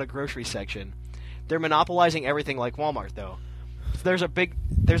Target without a grocery section. They're monopolizing everything like Walmart, though. So there's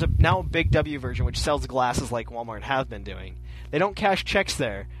a now Big W version which sells glasses like Walmart have been doing. They don't cash checks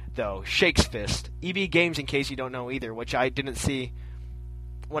there, though. Shakes Fist. EB Games, in case you don't know either, which I didn't see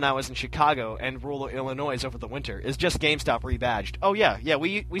when I was in Chicago and rural Illinois over the winter, is just GameStop rebadged. Oh yeah,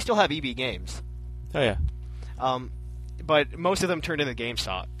 we still have EB Games. Oh yeah. But most of them turned into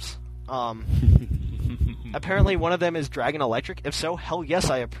GameStops. Apparently, one of them is Dragon Electric. If so, hell yes,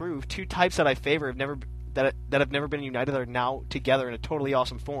 I approve. 2 types that I favor that have never been united are now together in a totally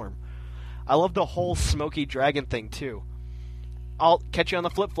awesome form. I love the whole smoky dragon thing too. I'll catch you on the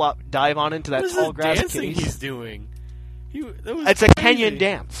flip flop. Dive on into that tall grass dancing case. he's doing? It's a Kenyan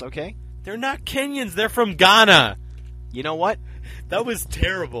dance, okay? They're not Kenyans. They're from Ghana. You know what? That was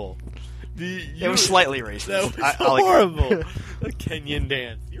terrible. It was slightly racist. That was horrible. A Kenyan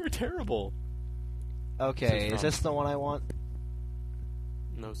dance. You were terrible. Okay, is this the one I want?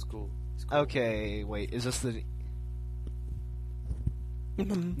 No school. Okay, wait, is this the...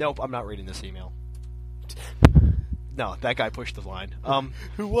 Nope, I'm not reading this email. No, that guy pushed the line.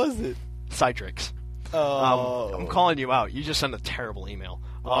 Who was it? Citrix. Oh. I'm calling you out. You just sent a terrible email.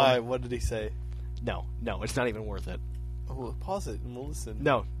 Why? What did he say? No, it's not even worth it. Oh, pause it and we'll listen.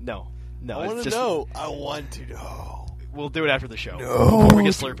 No. I want to know. I want to know. We'll do it after the show. No. Before we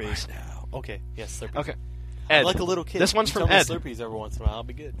get Slurpees. Right now. Okay, yes, Slurpees. Okay. Ed. Like a little kid. This one's You from tell me Ed. Slurpees every once in a while. I'll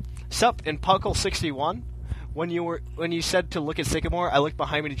be good. Sup, in Puckle61, when you said to look at Sycamore, I looked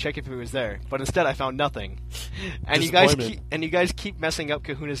behind me to check if he was there, but instead I found nothing. And you guys keep messing up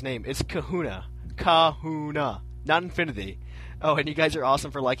Kahuna's name. It's Kahuna. Kahuna. Not Infinity. Oh, and you guys are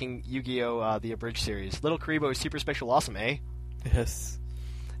awesome for liking Yu-Gi-Oh! The Abridged series. Little Karibo is super special awesome, eh? Yes.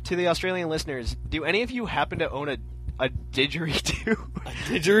 To the Australian listeners, do any of you happen to own a didgeridoo? A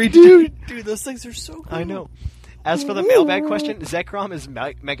didgeridoo? Dude, those things are so cool. I know. As for the mailbag question, Zekrom is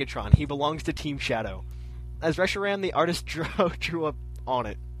Megatron. He belongs to Team Shadow. As Reshiram, the artist drew up on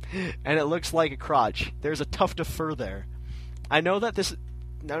it, and it looks like a crotch. There's a tuft of fur there. I noticed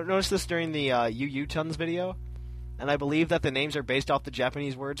this during the UU Tons video, and I believe that the names are based off the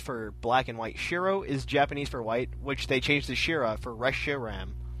Japanese words for black and white. Shiro is Japanese for white, which they changed to Shira for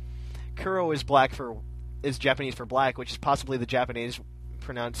Reshiram. Kuro is Japanese for black, which is possibly the Japanese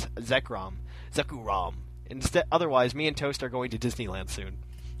pronounced Zekrom. Zekuram. Otherwise, me and Toast are going to Disneyland soon.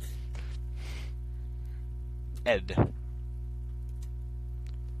 Ed.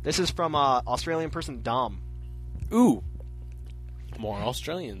 This is from Australian person Dom. Ooh. More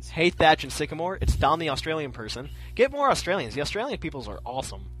Australians. Hey Thatch and Sycamore, it's Dom the Australian person. Get more Australians. The Australian peoples are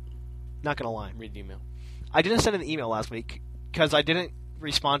awesome. Not gonna lie. Read the email. I didn't send an email last week because I didn't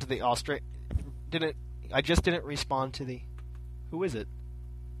respond to the I just didn't respond to the... Who is it?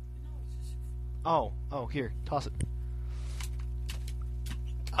 Oh, here, toss it.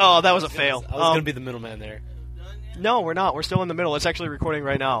 Oh, that was a fail. I was going to be the middleman there. No, we're not. We're still in the middle. It's actually recording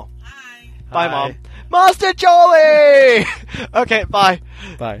right now. Bye, Hi. Mom. Master Jolie! Okay, bye.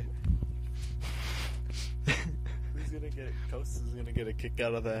 Bye. Toast is gonna get a kick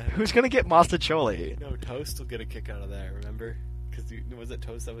out of that. Who's gonna get Master Jolie? No, Toast will get a kick out of that, remember? Because was it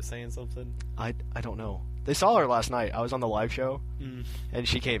Toast that was saying something? I don't know. They saw her last night. I was on the live show, and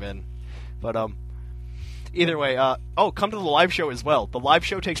she came in. But, either way, come to the live show as well. The live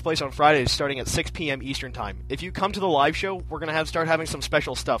show takes place on Fridays starting at 6 p.m. Eastern Time. If you come to the live show, we're going to start having some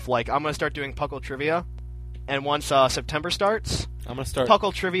special stuff. Like, I'm going to start doing Puckle Trivia. And once September starts, I'm gonna start.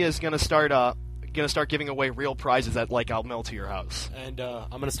 Puckle Trivia is going to start giving away real prizes that, like, I'll mail to your house. And I'm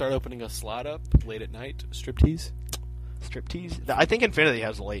gonna start opening a slot up late at night. Striptease. Striptease? I think Infinity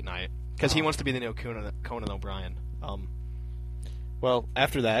has a late night. Because he wants to be the new Conan O'Brien. Well,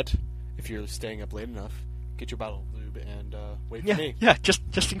 after that, if you're staying up late enough, get your bottle of lube and wait for me. Yeah,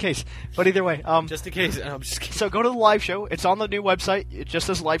 just in case. But either way, Just in case. I'm just kidding. so go to the live show. It's on the new website. It just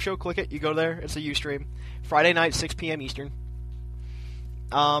says live show. Click it. You go there. It's a Ustream. Friday night, 6 p.m. Eastern.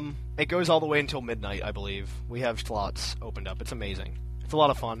 It goes all the way until midnight, I believe. We have slots opened up. It's amazing. It's a lot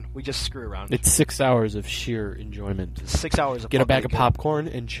of fun. We just screw around. It's 6 hours of sheer enjoyment. 6 hours of Get a bag Puckley of popcorn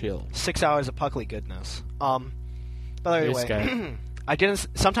and chill. 6 hours of Puckley goodness. But anyway, This guy. I didn't.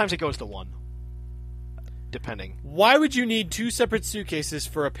 Sometimes it goes to one, depending. Why would you need two separate suitcases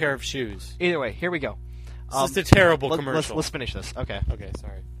for a pair of shoes? Either way, here we go. It's just a terrible commercial. Let's finish this. Okay. Okay,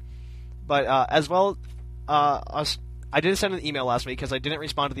 sorry. But as well, I didn't send an email last week because I didn't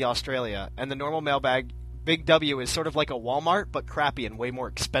respond to the Australia, and the normal mailbag, Big W, is sort of like a Walmart, but crappy and way more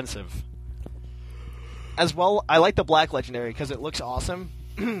expensive. As well, I like the Black Legendary because it looks awesome,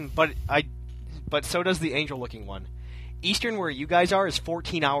 but so does the angel-looking one. Eastern, where you guys are, is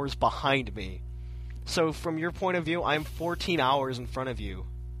 14 hours behind me. So from your point of view, I'm 14 hours in front of you.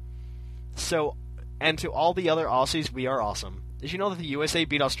 So, and to all the other Aussies, we are awesome. Did you know that the USA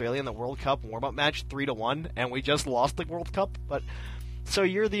beat Australia in the World Cup warm-up match 3-1, and we just lost the World Cup? But so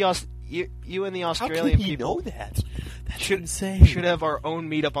you're the you and the Australian people know that? That's insane. Should have our own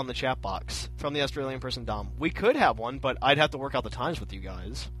meetup on the chat box from the Australian person Dom. We could have one, but I'd have to work out the times with you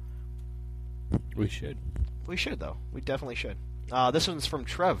guys. We should. We should, though. We definitely should. This one's from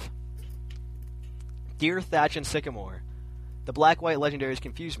Trev. Dear Thatch and Sycamore, the black-white legendaries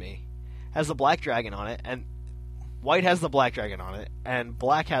confuse me. Has the black dragon on it, and white has the black dragon on it, and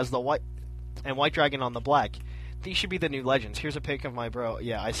black has the white, and white dragon on the black. These should be the new legends. Here's a pic of my bro.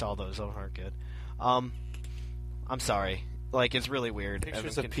 Yeah, I saw those. Those aren't good. I'm sorry. Like, it's really weird.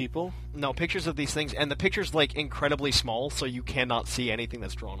 Pictures of people? No, pictures of these things, and the picture's, like, incredibly small, so you cannot see anything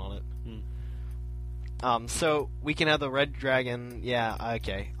that's drawn on it. So we can have the red dragon. Yeah,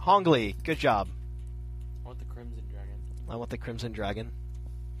 okay. Hongli, good job. I want the crimson dragon. I want the crimson dragon.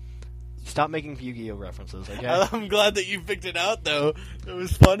 Stop making Yu-Gi-Oh references, okay? I'm glad that you picked it out, though. It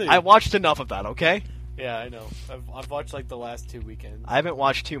was funny. I watched enough of that, okay? Yeah, I know. I've watched like the last 2 weekends. I haven't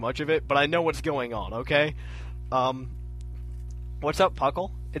watched too much of it, but I know what's going on, okay? What's up, Puckle?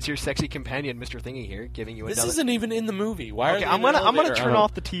 It's your sexy companion, Mr. Thingy here, giving you another... This isn't even in the movie. Why okay, are I'm gonna turn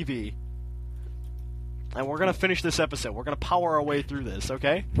off the TV. And we're gonna finish this episode. We're gonna power our way through this,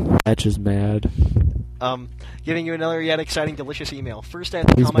 okay? Thatch is mad. Giving you another yet exciting, delicious email. First, I have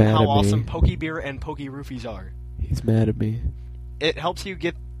to comment how awesome Pokebeer and Poke Roofies are. He's mad at me. It helps you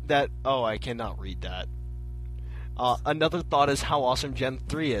get that... Oh, I cannot read that. Another thought is how awesome Gen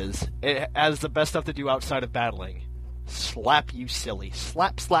 3 is. It has the best stuff to do outside of battling. Slap, you silly.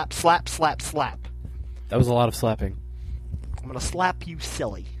 Slap, slap, slap, slap, slap. That was a lot of slapping. I'm gonna slap you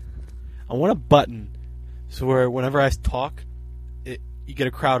silly. I want a button so where whenever I talk, you get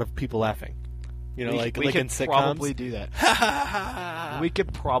a crowd of people laughing. You know, like in sitcoms. We could probably do that. We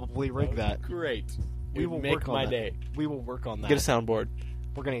could probably rig that. Great. We will make work on my that. day. We will work on that. Get a soundboard.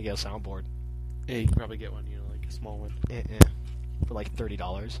 We're gonna get a soundboard. Yeah, you can probably get one. You know, like a small one. For like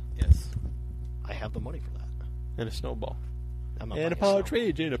 $30. Yes. I have the money for that. And a snowball. I'm not And a buying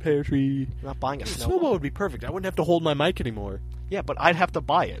partridge in a pear tree. I'm not buying a snowball. Snowball would be perfect. I wouldn't have to hold my mic anymore. Yeah, but I'd have to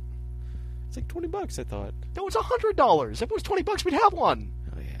buy it. It's like $20, I thought. No, it's $100. If it was $20, we'd have one.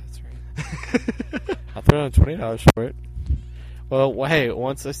 Oh yeah, that's right. I'll throw down $20 for it. Well, hey,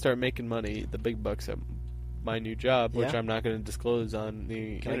 once I start making money, the big bucks at my new job, which I'm not going to disclose on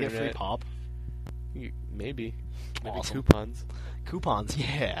the Can internet. I get free pop? Maybe Awesome. coupons. Coupons,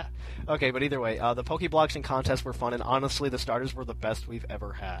 yeah. Okay, but either way, the Pokeblocks and contests were fun, and honestly, the starters were the best we've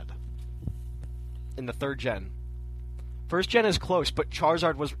ever had. In the 3rd gen. 1st gen is close, but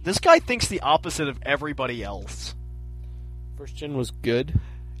Charizard was... This guy thinks the opposite of everybody else. 1st gen was good.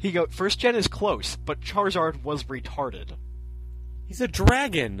 1st gen is close, but Charizard was retarded. He's a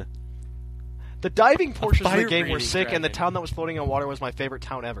dragon. The diving portions of the game were fire-breathing sick, and the dragon. town that was floating on water was my favorite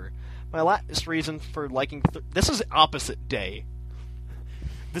town ever. My last reason for liking... This is opposite day.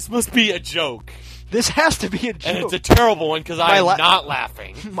 This must be a joke. This has to be a joke. And it's a terrible one because I'm not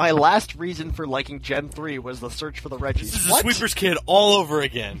laughing. My last reason for liking Gen 3 was the search for the Reggies. This is a Sweeper's Kid all over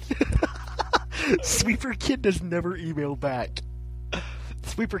again. Sweeper Kid does never email back.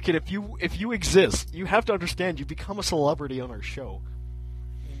 Sweeper Kid, if you exist, you have to understand you become a celebrity on our show.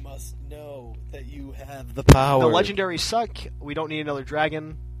 You must know that you have the power. The legendaries suck. We don't need another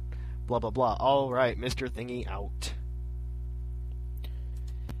dragon. Blah, blah, blah. All right, Mr. Thingy out.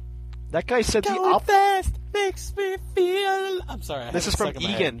 That guy said Going fast makes me feel... I'm sorry. This is from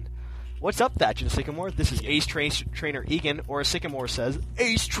Egan. What's up, Thatch and Sycamore? This is Ace Trainer Egan, or as Sycamore says,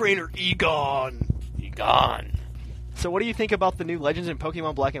 Ace Trainer Egon. Egon. So what do you think about the new Legends in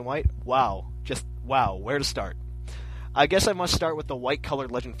Pokemon Black and White? Wow. Just wow. Where to start? I guess I must start with the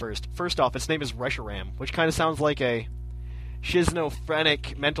white-colored legend first. First off, its name is Reshiram, which kind of sounds like a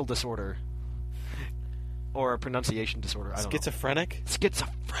schizophrenic mental disorder. Or a pronunciation disorder. I don't know. Schizophrenic?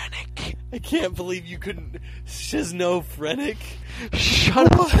 Schizophrenic. I can't believe you couldn't... Schizophrenic?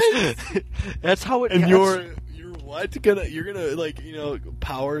 Shut up. That's how it... And you're what? You're gonna like, you know,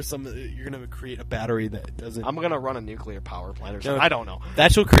 power some... You're gonna create a battery that doesn't... I'm gonna run a nuclear power plant or something. I don't know.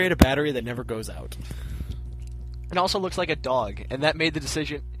 That will create a battery that never goes out. It also looks like a dog, and that made the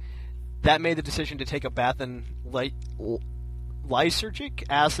decision... to take a bath in lysergic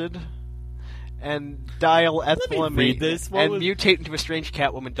acid... and diethylamine, and mutate into a strange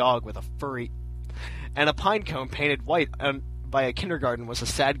Catwoman dog with a furry... And a pine cone painted white by a kindergarten was a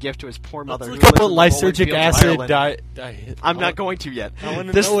sad gift to his poor mother. Let's look up what lysergic acid I'm not going to yet. I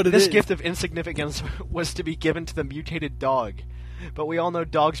want to know what it is. This gift of insignificance was to be given to the mutated dog. But we all know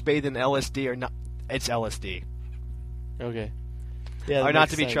dogs bathed in LSD are not... It's LSD. Okay. Yeah, are not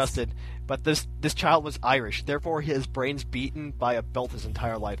to be trusted. But this child was Irish, therefore his brains beaten by a belt his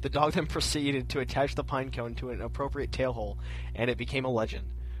entire life. The dog then proceeded to attach the pine cone to an appropriate tail hole, and it became a legend.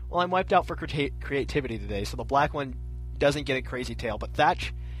 Well, I'm wiped out for creativity today, so the black one doesn't get a crazy tail. But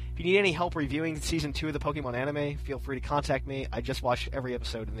Thatch, if you need any help reviewing Season 2 of the Pokemon anime, feel free to contact me. I just watched every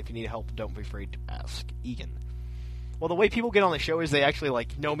episode, and if you need help, don't be afraid to ask. Egan. Well, the way people get on the show is they actually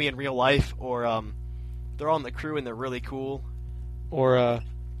like know me in real life, or they're on the crew and they're really cool. Or,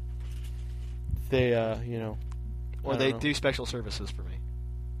 they, you know... Or they do special services for me.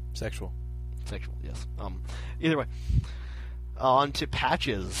 Sexual, yes. Either way. On to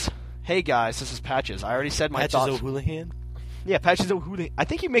Patches. Hey, guys, this is Patches. I already said my thoughts... Patches O'Houlihan? Yeah, Patches O'Houlihan. I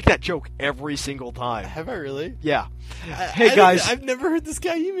think you make that joke every single time. Have I really? Yeah. Hey, guys... I've never heard this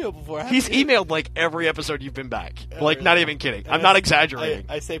guy email before. He's emailed, like, every episode you've been back. Like, not even kidding. I'm not exaggerating.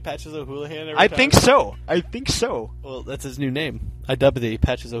 I say Patches O'Houlihan every time. I think so. Well, that's his new name. I dub thee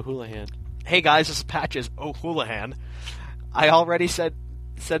Patches O'Houlihan. Hey, guys, this is Patches O'Houlihan. I already said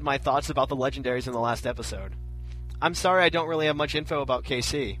my thoughts about the legendaries in the last episode. I'm sorry I don't really have much info about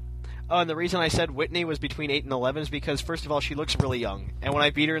KC. Oh, and the reason I said Whitney was between 8 and 11 is because, first of all, she looks really young. And when I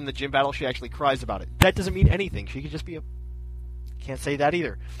beat her in the gym battle, she actually cries about it. That doesn't mean anything. She could just be a... Can't say that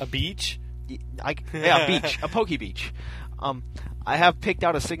either. A beach? Yeah, a beach. A Poke Beach. I have picked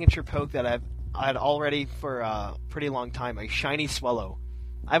out a signature poke that I had already for a pretty long time. A shiny Swellow.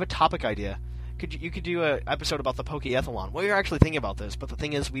 I have a topic idea. You could do an episode about the Pokeathlon. Well, you're actually thinking about this, but the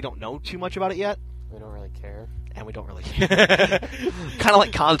thing is, we don't know too much about it yet. We don't really care. And we don't really care. Kind of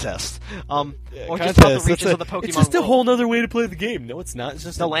like contests. Or just about the regions of the Pokemon world. It's just a whole other way to play the game. No, it's not. It's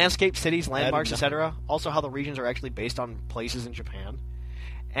just the landscape, cities, landmarks, etc. Also how the regions are actually based on places in Japan.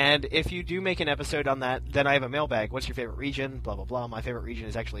 And if you do make an episode on that, then I have a mailbag. What's your favorite region? Blah, blah, blah. My favorite region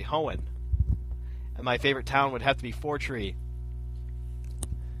is actually Hoenn. And my favorite town would have to be Fortree.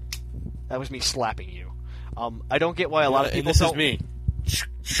 That was me slapping you. I don't get why a lot of people don't... This is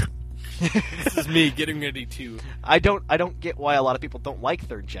me. This is me getting ready to... I don't get why a lot of people don't like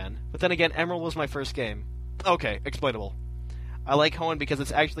 3rd Gen. But then again, Emerald was my first game. Okay, explainable. I like Hoenn because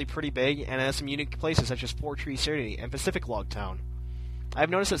it's actually pretty big, and it has some unique places such as Fortree City and Pacific Log Town. I've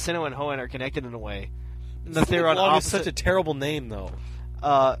noticed that Sinnoh and Hoenn are connected in a way. Pacific Log is such a terrible name, though.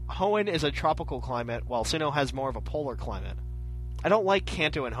 Hoenn is a tropical climate, while Sinnoh has more of a polar climate. I don't like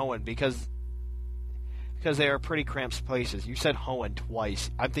Kanto and Hoenn because they are pretty cramped places. You said Hoenn twice.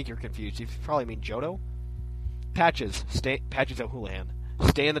 I think you're confused. You probably mean Johto? Patches O'Houlihan.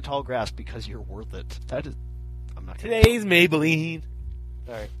 Stay in the tall grass because you're worth it. That is... I'm not kidding. Today's Maybelline.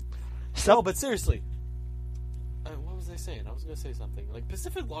 Alright. No, but seriously. What was I saying? I was going to say something. Like,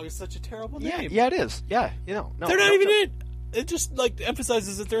 Pacific Log is such a terrible name. Yeah, it is. Yeah, you know. No, they're not even in. It just, like,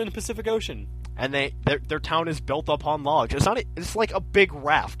 emphasizes that they're in the Pacific Ocean. And their town is built upon logs. It's like a big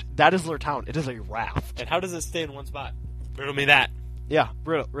raft. That is their town. It is a raft. And how does it stay in one spot? Riddle me that. Yeah,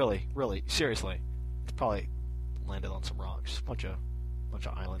 really, seriously. It's probably landed on some rocks. Bunch of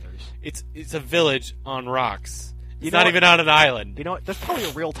islanders. It's a village on rocks. It's You know not what? even on an island. You know what? There's probably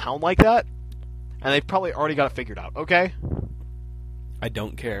a real town like that, and they've probably already got it figured out. Okay. I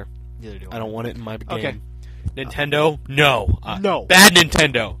don't care. Neither do I don't want it in my game. Okay. Nintendo? No. No. Bad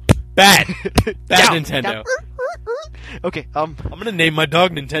Nintendo. Bad. Bad Down. Nintendo. Okay. I'm gonna name my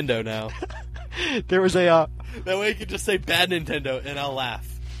dog Nintendo now. There was a. That way you can just say bad Nintendo and I'll laugh.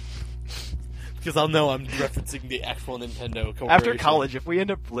 Because I'll know I'm referencing the actual Nintendo corporation. After college, if we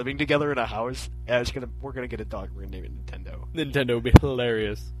end up living together in a house, we're gonna get a dog. We're gonna name it Nintendo. Nintendo would be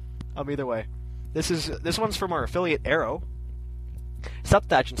hilarious. Either way, this one's from our affiliate Arrow. Sup,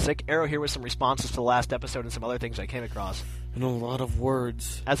 Thatch and Sick. Arrow here with some responses to the last episode and some other things I came across. And a lot of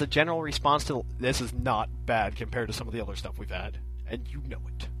words. As a general response to this is not bad compared to some of the other stuff we've had, and you know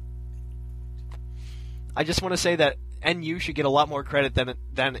it. I just want to say that NU should get a lot more credit than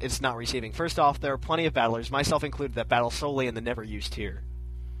it's not receiving. First off, there are plenty of battlers, myself included, that battle solely in the never-used tier.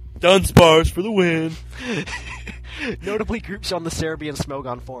 Dunsparce for the win. Notably groups on the Cerebi and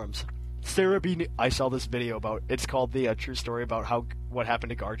Smogon forums. Cerebi, I saw this video about, it's called the True Story about what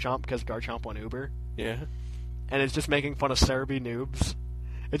happened to Garchomp, because Garchomp went Uber. Yeah. And it's just making fun of Cerebi noobs.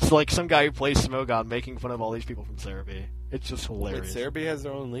 It's like some guy who plays Smogon making fun of all these people from Cerebi. It's just hilarious. Wait, Cerebi has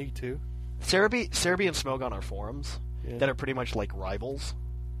their own league too? Cerebi and Smogon are forums Yeah. that are pretty much like rivals.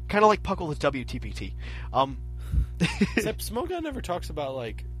 Kind of like Puckle with WTPT. Except Smogon never talks about,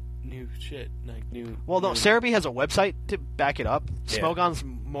 like, new shit. Like, new... Well, no, new... Cerebi has a website to back it up. Yeah. Smogon's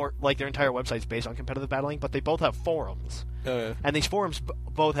more, like, their entire website's based on competitive battling, but they both have forums. And these forums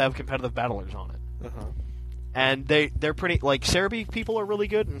both have competitive battlers on it. Uh-huh. And they're pretty, like, Cerebi people are really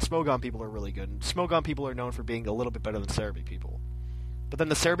good, and Smogon people are really good. And Smogon people are known for being a little bit better than Cerebi people. But then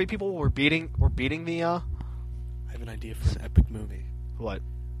the Cerebi people were beating the, I have an idea for an epic movie. what?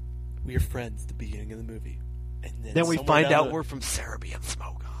 We are friends at the beginning of the movie. And Then we somewhere find down out the... we're from Cerebi and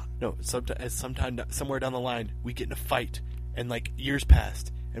Smogon. No, sometime somewhere down the line, we get in a fight, and, like, years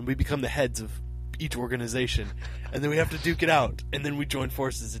passed, and we become the heads of each organization, and then we have to duke it out, and then we join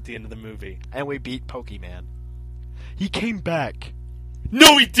forces at the end of the movie. And we beat Pokemon. He came back.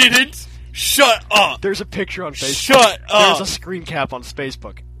 No, he didn't! Shut up! There's a picture on Facebook. Shut up! There's a screen cap on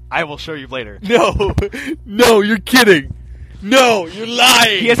Facebook. I will show you later. No, you're kidding. No, you're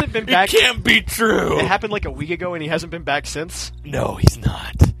lying. He hasn't been back. It can't be true. It happened like a week ago, and he hasn't been back since. No, he's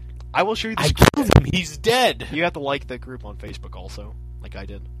not. I will show you the I screen killed him. He's dead. You have to like the group on Facebook also, like I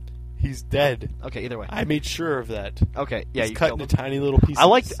did. He's dead. Okay, either way. I made sure of that. Okay, yeah, He's you cut killed into him. tiny little pieces. I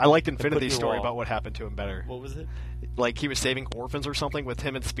liked put Infinity's in story the wall. about what happened to him better. What was it? Like, he was saving orphans or something with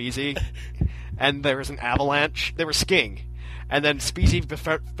him and Speezy, and there was an avalanche. They were skiing. And then Speezy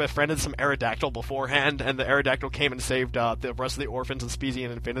befriended some Aerodactyl beforehand, and the Aerodactyl came and saved the rest of the orphans and Speezy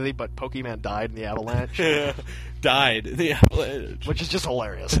and Infinity, but Pokemon died in the avalanche. Died in the avalanche. Which is just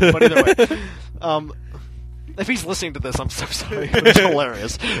hilarious. But either way, if he's listening to this, I'm so sorry. It's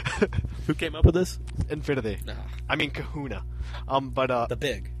hilarious. Who came up with this? Infinity. I mean Kahuna. The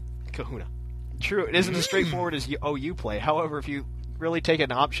big. Kahuna. True, it isn't as straightforward as you play. However, if you really take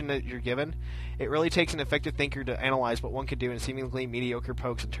an option that you're given, it really takes an effective thinker to analyze what one could do in seemingly mediocre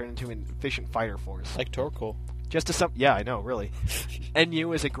pokes and turn into an efficient fighter force. Like Torkoal. Just to some, yeah, I know, really.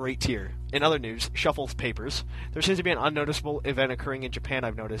 NU is a great tier. In other news, Shuffle's Papers. There seems to be an unnoticeable event occurring in Japan,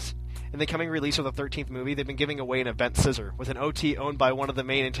 I've noticed. In the coming release of the 13th movie, they've been giving away an event scissor, with an OT owned by one of the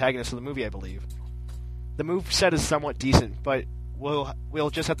main antagonists of the movie, I believe. The move set is somewhat decent, but we'll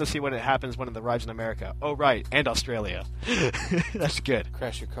just have to see when it happens when it arrives in America. Oh, right, and Australia. That's good.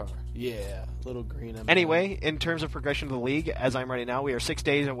 Crash your car. Yeah, little green M&M. Anyway, in terms of progression of the league, as I'm right now, we are 6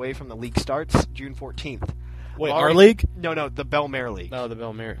 days away from the league starts, June 14th. Wait, our league? No, the Bell-Mare League. No, the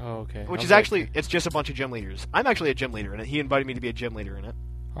Bell-Mare. Oh, okay. Which is actually, it's just a bunch of gym leaders. I'm actually a gym leader in it. He invited me to be a gym leader in it.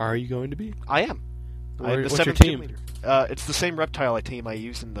 Are you going to be? I am. I'm the What's your 7th team? gym leader. It's the same Reptile team I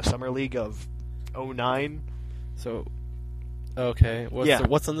used in the Summer League of 09. So, okay.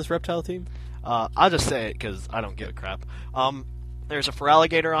 What's on this reptile team? I'll just say it because I don't give a crap. There's a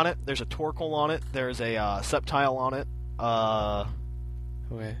Feraligatr on it. There's a Torkoal on it. There's a Sceptile on it.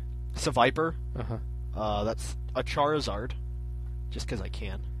 Okay. Seviper. Uh-huh. That's a Charizard, just because I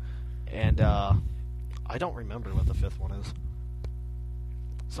can. And I don't remember what the 5th one is.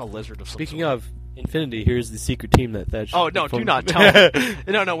 It's a lizard of some Speaking sort. of Infinity, here's the secret team that Oh, no, do not tell me.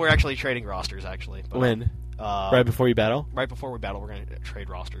 No, we're actually trading rosters, actually. But, When? Right before you battle? Right before we battle, we're going to trade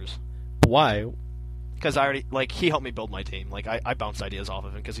rosters. Why? Because I already, like, he helped me build my team. Like, I bounced ideas off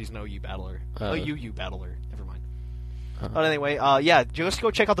of him because he's no U battler. UU battler. Never mind. But anyway, just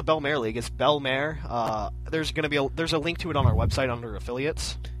go check out the Belmare League. It's Belmare. There's a link to it on our website under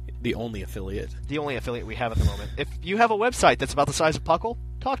affiliates. The only affiliate. The only affiliate we have at the moment. If you have a website that's about the size of Puckle,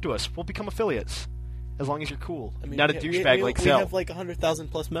 talk to us. We'll become affiliates. As long as you're cool. Not a douchebag like Zell. We have like 100,000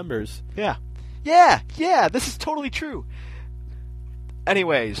 plus members. Yeah. Yeah, this is totally true.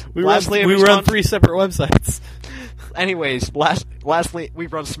 Anyways, we run 3 separate websites. Anyways, lastly, we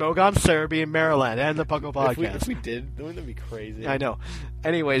run Smogon, Cerebi, and Maryland, and the Puckle Podcast. If we did, wouldn't that be crazy? I know.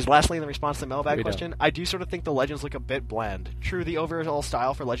 Anyways, lastly, in the response to the mailbag question, I do sort of think the Legends look a bit bland. True, the overall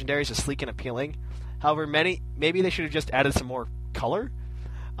style for Legendaries is sleek and appealing. However, maybe they should have just added some more color.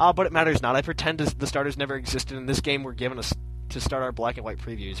 But it matters not. I pretend the starters never existed in this game. We're given us to start our black and white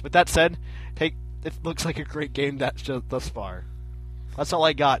previews. But that said, it looks like a great game thus far. That's all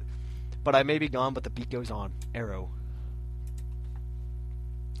I got. But I may be gone, but the beat goes on. Arrow.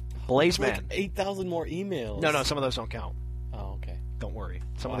 Blazeman. Like 8,000 more emails. No, some of those don't count. Oh, okay. Don't worry.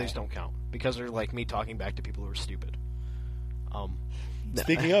 Some of these don't count. Because they're like me talking back to people who are stupid.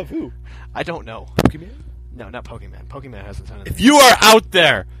 Speaking of, who? I don't know. Pokemon? No, not Pokemon. Pokemon hasn't done anything. If you are out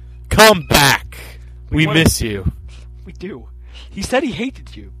there, come back. We miss you. We do. He said he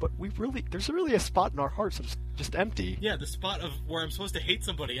hated you, but there's really a spot in our hearts that's just empty. Yeah, the spot of where I'm supposed to hate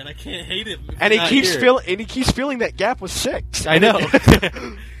somebody and I can't hate him. And he keeps feeling that gap was 6. I know.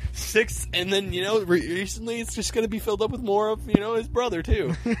 6, and then recently it's just going to be filled up with more of his brother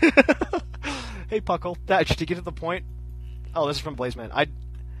too. Hey Puckle, to get to the point. Oh, this is from Blazeman. I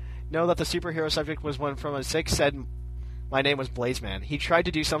know that the superhero subject was one from a 6 said my name was Blazeman. He tried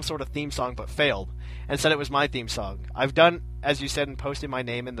to do some sort of theme song but failed, and said it was my theme song. I've done, as you said, and posted my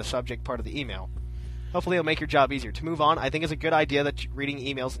name in the subject part of the email. Hopefully it'll make your job easier. To move on, I think it's a good idea that reading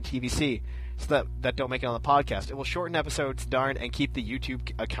emails in TVC, so that don't make it on the podcast. It will shorten episodes darn and keep the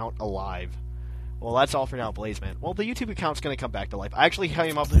YouTube account alive. Well, that's all for now, Blazeman. Well, the YouTube account's going to come back to life. I actually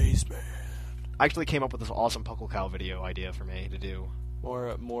came up with this awesome Puckle Cow video idea for me to do.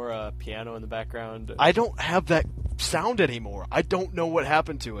 More piano in the background. I don't have that sound anymore. I don't know what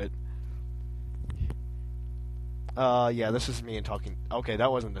happened to it. Yeah, this is me and talking. Okay,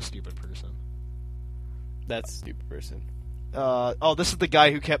 that wasn't a stupid person. That's a stupid person. This is the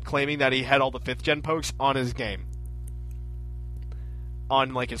guy who kept claiming that he had all the 5th gen pokes on his game.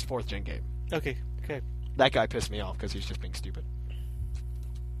 On, like, his 4th gen game. Okay. That guy pissed me off because he's just being stupid.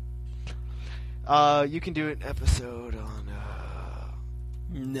 You can do an episode on,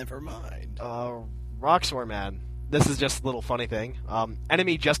 Never mind. Roxor Man. This is just a little funny thing.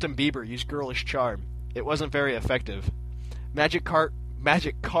 Enemy Justin Bieber used Girlish Charm. It wasn't very effective. Magic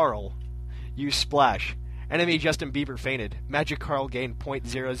Carl used Splash. Enemy Justin Bieber fainted. Magic Carl gained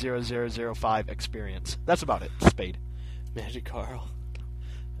 .00005 experience. That's about it. Spade. Magic Carl.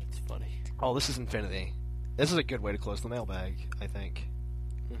 That's funny. Oh, this is Infinity. This is a good way to close the mailbag, I think.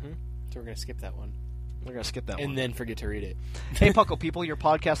 Mm-hmm. So we're going to skip that one. We're going to skip that one. And then forget to read it. Hey, Puckle people, your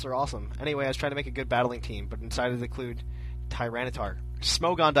podcasts are awesome. Anyway, I was trying to make a good battling team, but decided to include Tyranitar.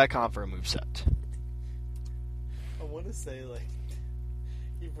 Smogon.com for a moveset. I want to say,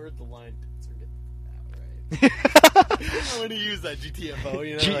 you've heard the line, I want to use that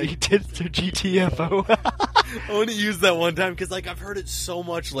GTFO, He did the GTFO. I want to use that one time, because, I've heard it so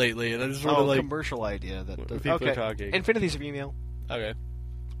much lately, and I just want to, commercial idea. People are talking. Infinity's of email. Okay.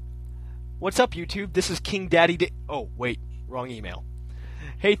 What's up, YouTube? This is King Daddy Oh, wait. Wrong email.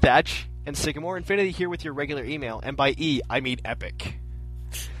 Hey, Thatch and Sycamore. Infinity here with your regular email, and by E, I mean epic.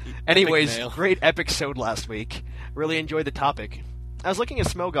 Anyways, great episode last week. Really enjoyed the topic. I was looking at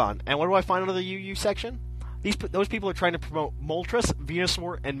Smogon, and what do I find under the UU section? Those people are trying to promote Moltres,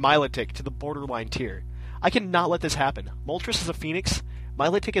 Venusaur, and Milotic to the borderline tier. I cannot let this happen. Moltres is a Phoenix,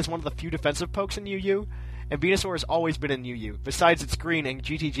 Milotic is one of the few defensive pokes in UU, and Venusaur has always been in UU. Besides, it's green, and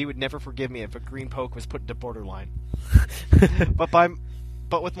GTG would never forgive me if a green poke was put into borderline.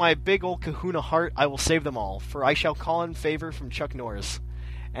 But with my big old kahuna heart, I will save them all, for I shall call in favor from Chuck Norris,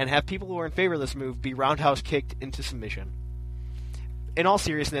 and have people who are in favor of this move be roundhouse kicked into submission. In all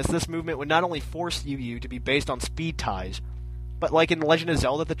seriousness, this movement would not only force UU to be based on speed ties, but like in Legend of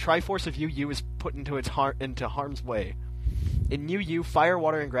Zelda, the Triforce of UU is put into harm's way. In UU, Fire,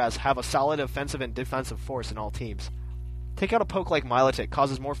 Water, and Grass have a solid offensive and defensive force in all teams. Take out a poke like Milotic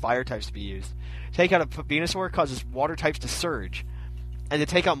causes more fire types to be used. Take out a Venusaur causes water types to surge. And to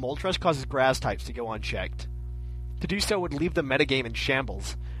take out Moltres causes grass types to go unchecked. To do so would leave the metagame in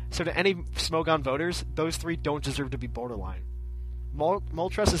shambles. So to any Smogon voters, those 3 don't deserve to be borderline.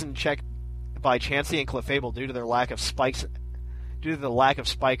 Moltres is in check by Chansey and Clefable due to the lack of spikers.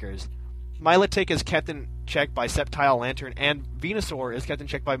 Milotic is kept in check by Sceptile Lantern, and Venusaur is kept in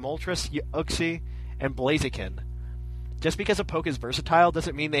check by Moltres, Uxie, and Blaziken. Just because a poke is versatile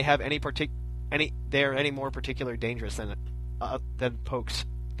doesn't mean they have they are any more particularly dangerous than pokes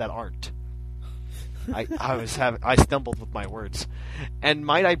that aren't. I stumbled with my words. And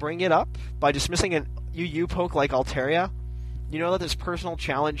might I bring it up by dismissing an UU poke like Altaria? You know that this is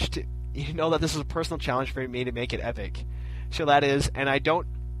a personal challenge for me to make it epic. So that is,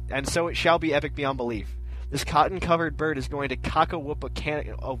 and so it shall be epic beyond belief. This cotton-covered bird is going to cock-a-whoop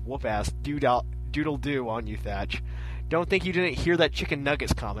a whoop-ass doodle-doo on you, Thatch. Don't think you didn't hear that chicken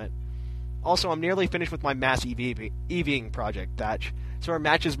nuggets comment. Also, I'm nearly finished with my mass EVing project, Thatch, so our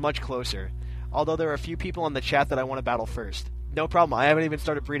match is much closer. Although there are a few people in the chat that I want to battle first. No problem, I haven't even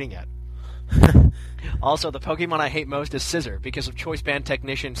started breeding yet. Also, the Pokemon I hate most is Scissor, because of Choice Band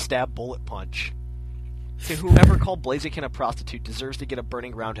Technician Stab Bullet Punch. So whoever called Blaziken a prostitute deserves to get a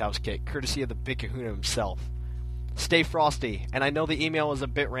burning roundhouse kick, courtesy of the Big Kahuna himself. Stay frosty, and I know the email was a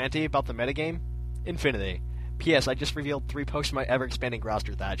bit ranty about the metagame. Infinity. P.S. I just revealed 3 pokes from my ever-expanding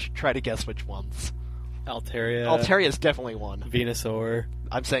roster, Thatch. Try to guess which ones. Altaria is definitely one. Venusaur.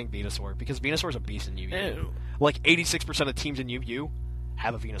 I'm saying Venusaur, because Venusaur's a beast in UU. Like, 86% of teams in UU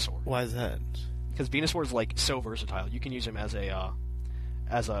have a Venusaur. Why is that? Because Venusaur is, like, so versatile. You can use him as a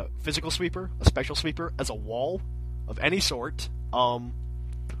physical sweeper, a special sweeper, as a wall of any sort.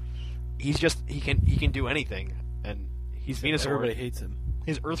 He can do anything, and he's Venusaur. Everybody hates him.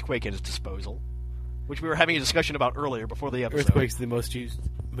 His Earthquake at his disposal, which we were having a discussion about earlier before the episode. Earthquake's the most used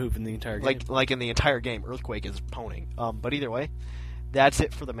move in the entire game. Like in the entire game, Earthquake is poning. But either way, that's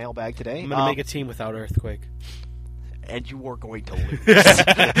it for the mailbag today. I'm gonna make a team without Earthquake, and you are going to lose.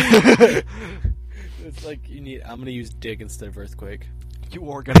 It's like I'm gonna use Dig instead of Earthquake.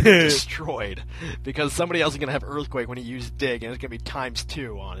 You are going to get destroyed because somebody else is going to have Earthquake when you use Dig, and it's going to be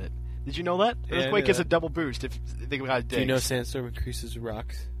 ×2 on it. Did you know that? Yeah, Earthquake is a double boost if they got Dig. Do you know Sandstorm increases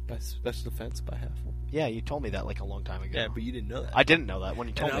rocks by special defense by half? Yeah, you told me that like a long time ago. Yeah, but you didn't know that. I didn't know that when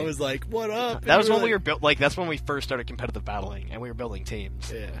you told me. I was like, "What up?" That was when we were that's when we first started competitive battling, and we were building teams.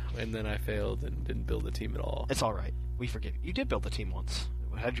 Yeah, and then I failed and didn't build a team at all. It's all right. We forgive you. You did build a team once.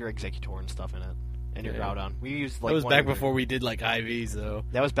 It had your Executor and stuff in it. And your Groudon. We used like that was back before we did like IVs though.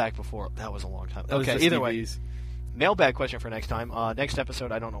 That was back before. That was a long time. That okay, was either EVs. way. Mailbag question for next time. Next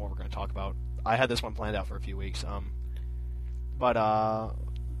episode, I don't know what we're going to talk about. I had this one planned out for a few weeks. But I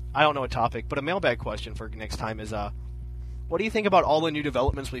don't know a topic. But a mailbag question for next time is, what do you think about all the new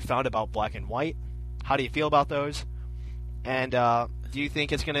developments we found about Black and White? How do you feel about those? And do you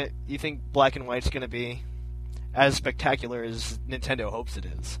think you think Black and White's gonna be as spectacular as Nintendo hopes it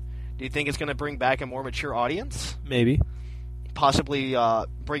is? Do you think it's going to bring back a more mature audience? Maybe. Possibly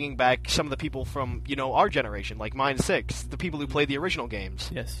bringing back some of the people from, our generation, like Mine 6, the people who played the original games.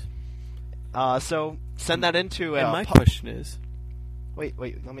 Yes. So send that into... and my question is... Wait,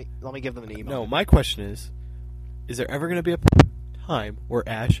 let me give them an email. No, my question is there ever going to be a time where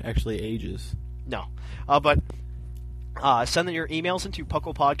Ash actually ages? No. But send your emails into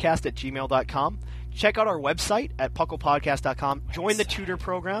pucklepodcast@gmail.com. Check out our website at pucklepodcast.com. Join the tutor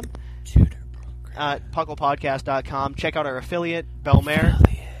program. At pucklepodcast.com. Check out our affiliate, Belmare.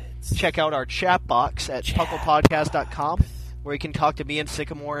 Check out our chat box at pucklepodcast.com, where you can talk to me and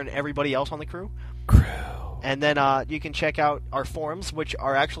Sycamore and everybody else on the crew. And then you can check out our forums, which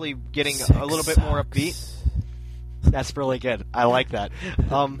are actually getting a little bit more upbeat. That's really good. I like that.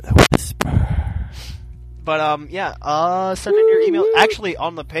 But, send in your email. Actually,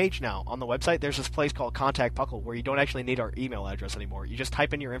 on the page now, on the website, there's this place called Contact Puckle, where you don't actually need our email address anymore. You just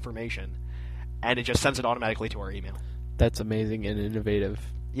type in your information, and it just sends it automatically to our email. That's amazing and innovative.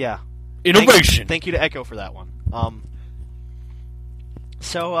 Yeah. Innovation! Thank you to Echo for that one.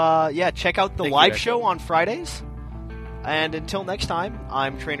 Check out the live show on Fridays. And until next time,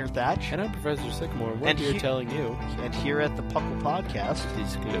 I'm Trainer Thatch. And I'm Professor Sycamore. What we're telling you. And here at the Puckle Podcast,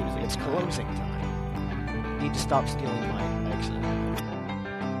 it's closing time. Need to stop stealing my accent.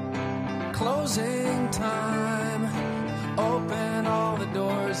 Closing time. Open all the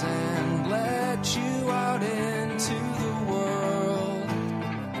doors and let you out into the world.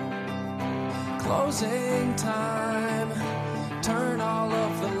 Closing time. Turn all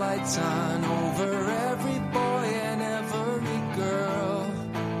of the lights on over every boy and every girl.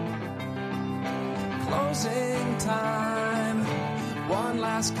 Closing time. One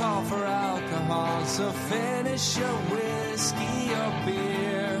last call for alcohol, so finish your whiskey or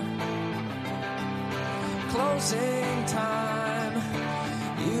beer. Closing time.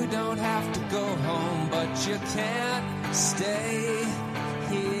 You don't have to go home, but you can't stay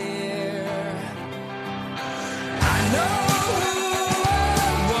here. I know who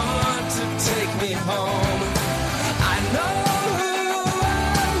I want to take me home. I know who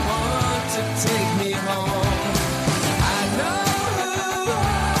I want to take me home. I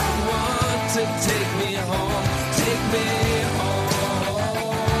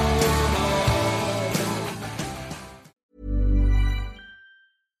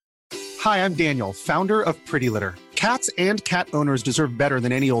Hi, I'm Daniel, founder of Pretty Litter. Cats and cat owners deserve better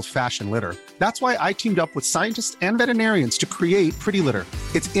than any old-fashioned litter. That's why I teamed up with scientists and veterinarians to create Pretty Litter.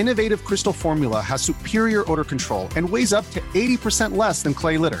 Its innovative crystal formula has superior odor control and weighs up to 80% less than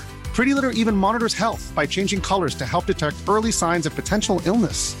clay litter. Pretty Litter even monitors health by changing colors to help detect early signs of potential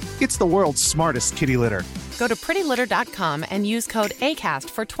illness. It's the world's smartest kitty litter. Go to prettylitter.com and use code ACAST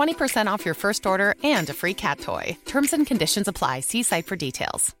for 20% off your first order and a free cat toy. Terms and conditions apply. See site for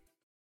details.